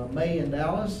 May in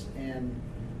Dallas, and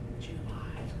July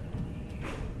is going to be here.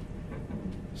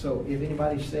 So if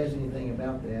anybody says anything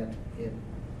about that at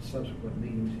subsequent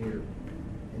meetings here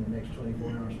in the next 24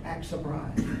 hours, act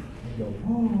surprised and go,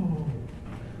 whoa.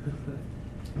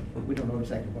 We don't know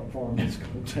exactly what form it's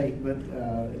going to take, but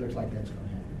it looks like that's going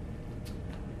to happen.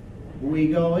 We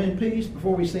go in peace.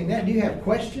 Before we sing that, do you have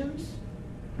questions?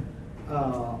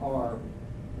 Or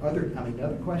other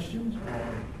questions or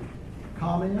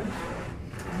comments?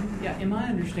 Yeah, am I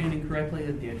understanding correctly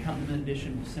that the accompaniment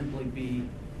edition will simply be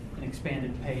an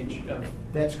expanded page of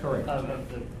That's correct. of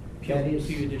the That is-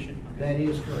 Pew edition? That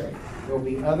is correct. There will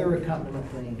be other accompaniment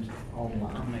things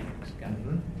online. On Matrix, got it.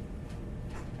 Mhm.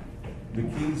 The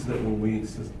keys that will be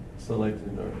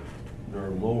selected are or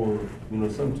lower,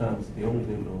 sometimes the old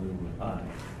hymnal was high?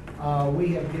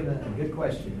 We have given, a good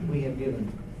question, we have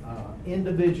given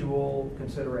individual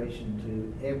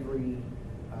consideration to every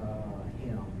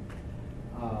hymn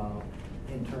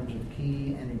in terms of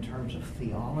key and in terms of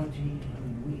theology. I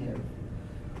mean,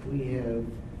 we have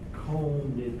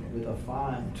combed it with a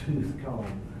fine-tooth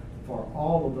comb for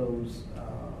all of those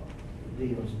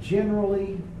deals.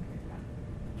 Generally,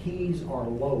 keys are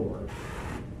lower.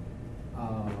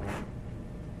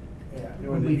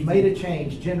 When we've made a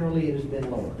change, generally it has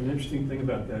been lower. An interesting thing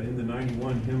about that, in the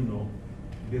 91 hymnal,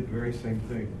 we did the very same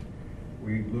thing.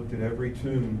 We looked at every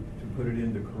tune to put it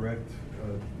into correct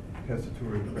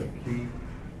tessitura, correct key,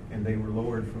 and they were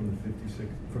lowered from the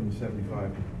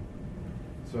 75.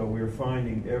 So we're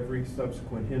finding every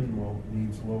subsequent hymnal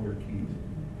needs lower keys.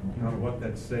 I don't know what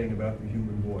that's saying about the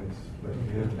human voice, but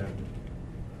it is happening.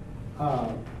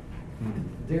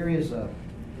 There is a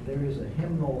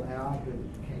hymnal out that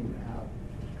came out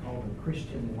called the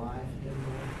Christian Life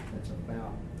hymnal. That's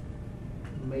about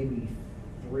maybe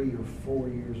 3 or 4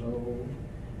 years old,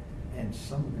 and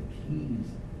some of the keys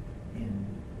in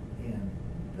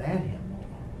that hymnal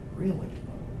are really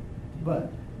low.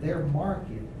 But their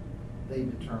market, they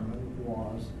determined,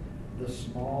 was the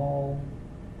small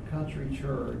country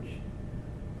church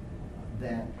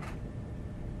that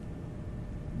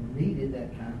needed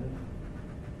that kind of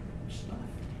stuff.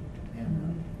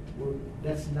 And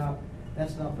that's not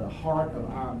the heart of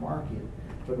our market,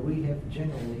 but we have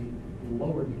generally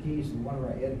lowered the keys, and one of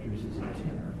our editors is a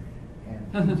tenor,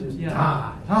 and he just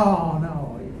died. Oh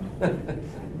no,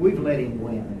 we've let him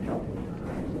win a couple of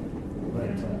times, but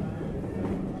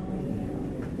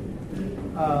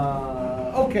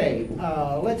okay.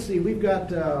 Let's see. We've got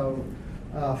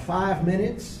 5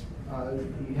 minutes.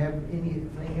 Do you have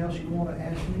anything else you want to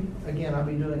ask me? Again, I'll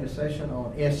be doing a session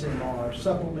on SMR,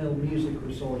 Supplemental Music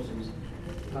Resources,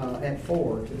 at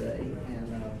 4 today,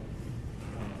 and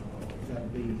that'll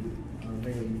be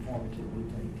very informative, we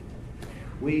think.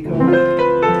 We go.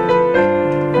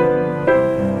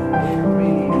 Here we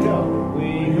go. We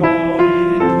go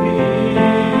in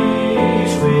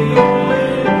peace. We go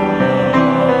in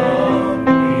love. We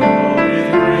go with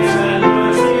grace and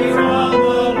mercy from the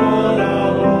Lord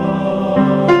our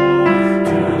Lord.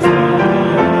 To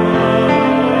tell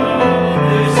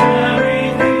this very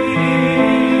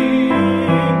thing,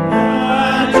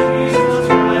 that Jesus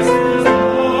Christ is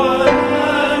Lord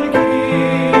and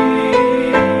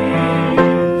King.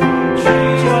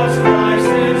 Jesus Christ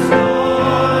is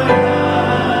Lord and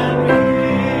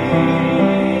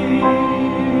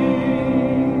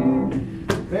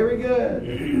King. Very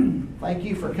good. Thank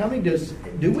you for coming.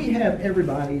 Do we have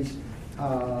everybody's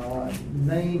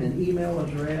name and email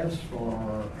address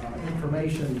for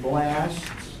information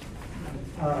blasts?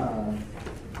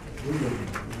 We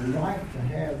would like to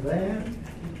have that.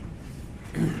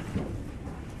 I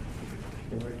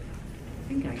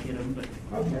think I get them, but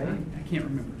Okay. I can't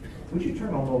remember. Would you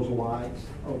turn on those lights?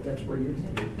 Oh, that's where you're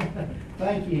headed.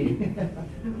 Thank you.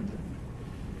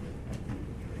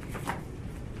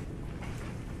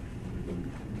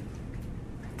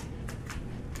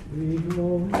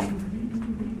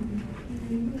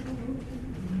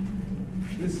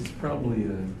 This is probably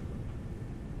a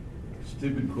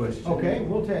stupid question. Okay,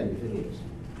 we'll tell you if it is.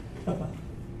 But,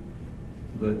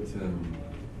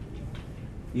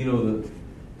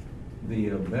 the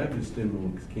Baptist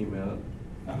hymnal came out,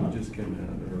 it just came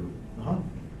out, Uh-huh.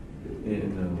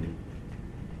 and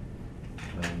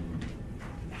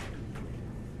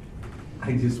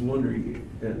I just wonder,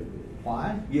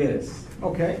 Why? yes,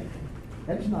 Okay,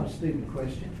 that is not a stupid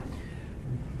question.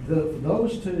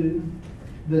 Those two,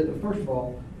 first of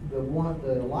all, the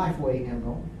Lifeway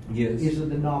hymnal yes, is a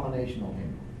denominational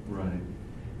hymnal. right,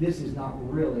 This is not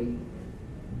really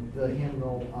the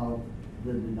hymnal of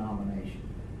the denomination.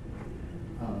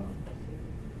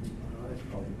 That's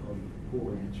probably a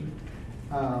poor answer.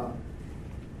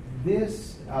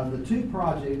 The two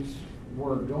projects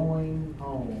were going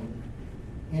on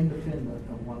independent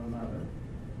of one another.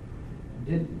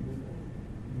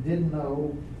 Didn't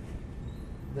know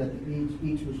that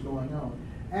each was going on.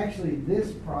 Actually,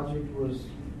 this project was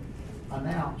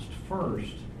announced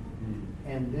first,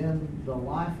 and then the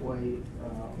Lifeway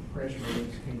press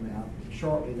release came out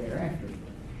shortly thereafter.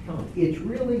 Huh. It's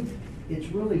really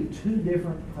two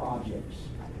different projects.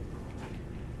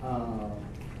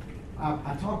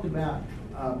 I talked about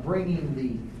bringing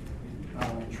the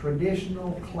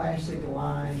traditional classic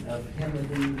line of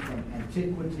hymnody from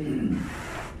antiquity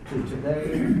to today,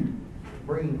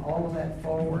 bringing all of that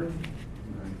forward.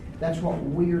 That's what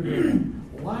we're doing.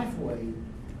 Lifeway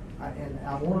and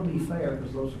I want to be fair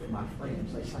because those are my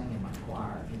friends. They sang in my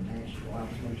choir in Nashville. I was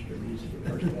minister of music at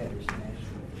First Baptist in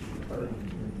Nashville for 30 years.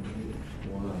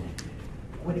 Wow.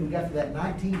 When we got to that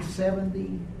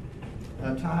 1970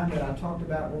 time that I talked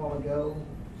about a while ago,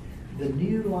 the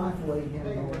New Lifeway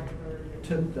hymnal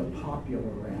took the popular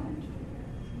route.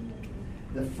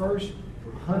 The first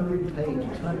 100 pages,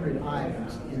 100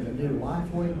 items in the New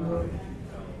Lifeway book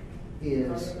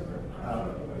is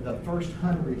the first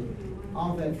 100.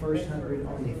 Of that first 100,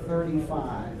 only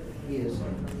 35 is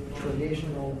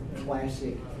traditional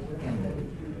classic hymnody.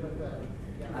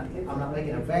 I'm not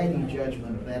making a value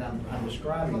judgment of that. I'm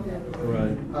describing that.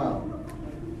 Right.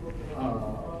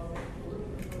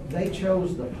 They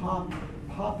chose the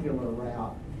popular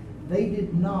route. They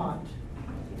did not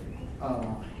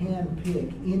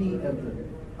handpick any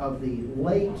of the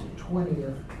late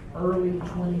 20th, early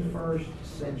 21st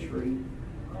century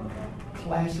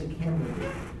classic hymnody.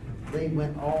 They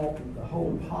went the whole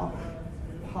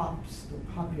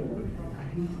popular. I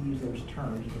hate to use those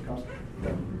terms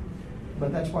but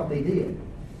that's what they did.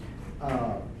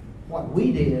 What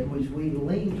we did was we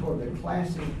leaned toward the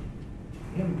classic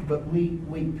hymn, but we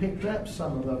picked up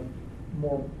some of the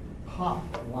more pop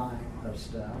line of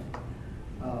stuff.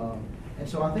 And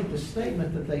so I think the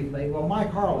statement that they've made, well,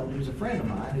 Mike Harlan, who's a friend of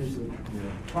mine, who's the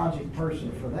project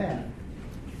person for that,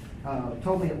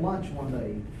 told me at lunch one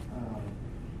day,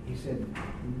 he said,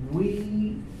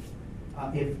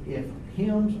 if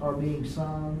hymns are being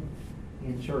sung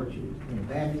in churches, in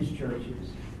Baptist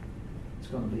churches, it's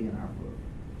going to be in our book.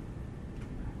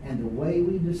 And the way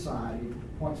we decided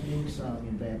what's being sung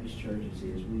in Baptist churches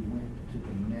is we went to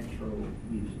the metro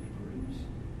music groups.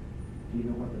 Do you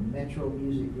know what the metro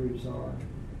music groups are?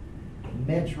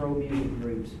 Metro music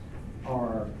groups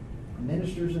are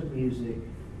ministers of music,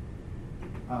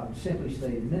 simply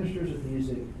stated, ministers of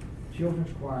music,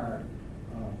 children's choir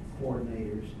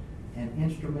coordinators, and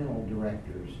instrumental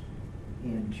directors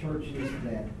in churches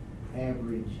that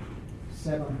average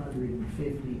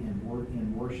 750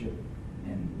 in worship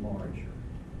and larger.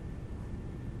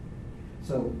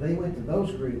 So they went to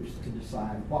those groups to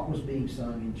decide what was being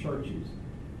sung in churches.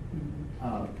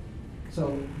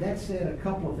 So that said a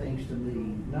couple of things to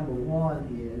me. Number one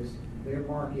is their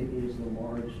market is the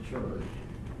large church.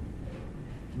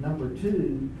 Number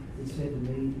two, it said to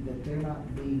me that they're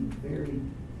not being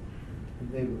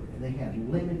they had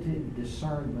limited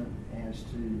discernment as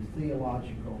to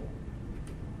theological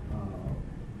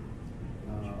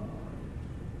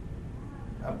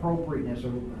appropriateness, or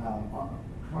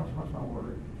what's my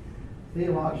word?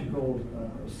 Theological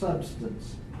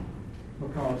substance,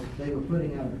 because they were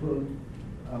putting out a book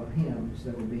of hymns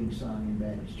that were being sung in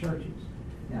Baptist churches.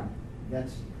 Now,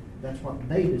 that's what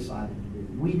they decided to do.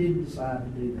 We didn't decide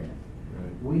to do that.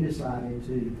 Right. We decided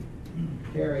to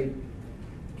carry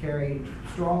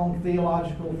strong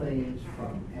theological things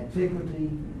from antiquity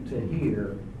to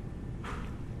here.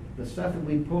 The stuff that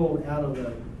we pulled out of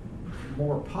the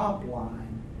more pop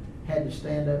line had to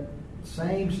stand up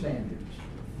same standards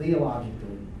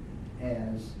theologically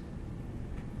as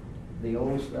the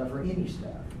old stuff or any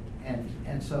stuff.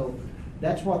 And so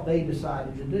that's what they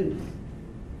decided to do.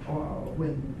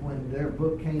 When their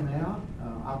book came out,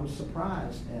 I was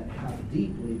surprised at how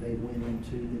deeply they went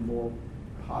into the more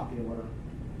popular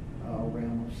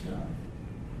realm of stuff.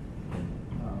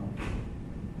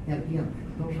 And again,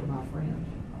 those are my friends.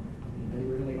 I mean, they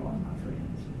really are my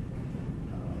friends.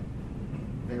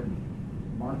 Their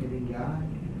marketing guy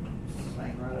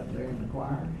sang right up there in the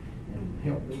choir and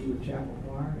helped me with chapel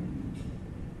choir and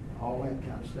all that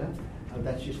kind of stuff.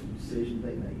 That's just the decision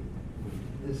they made.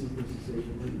 This is the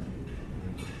decision we made.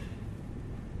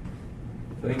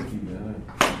 Thank you, man.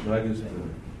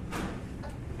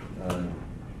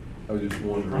 I was just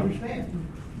wondering. I understand.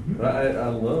 I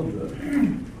love the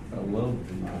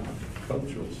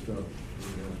cultural stuff.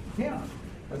 Yeah.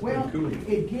 That's Well, pretty cool.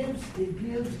 it gives,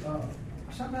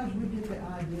 sometimes we get the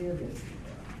idea that,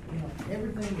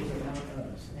 everything is about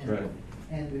us. And, Right.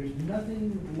 and there's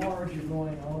nothing larger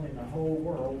going on in the whole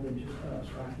world than just us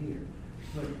right here.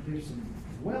 But there's some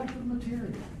wealth of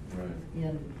material Right.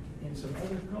 in some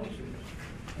other cultures.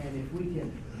 And if we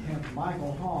can have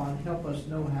Michael Hahn help us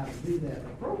know how to do that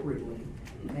appropriately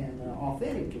and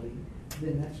authentically,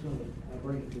 then that's going to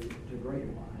bring it to greater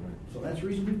light. So that's the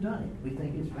reason we've done it. We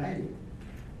think it's valuable.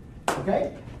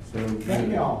 Okay? So Thank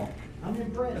good. y'all. I'm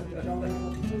impressed that y'all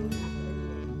have.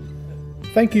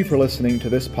 Thank you for listening to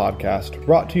this podcast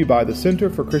brought to you by the Center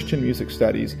for Christian Music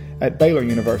Studies at Baylor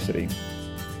University.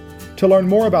 To learn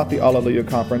more about the Alleluia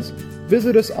Conference,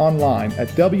 visit us online at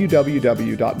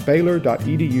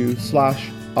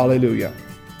www.baylor.edu/alleluia.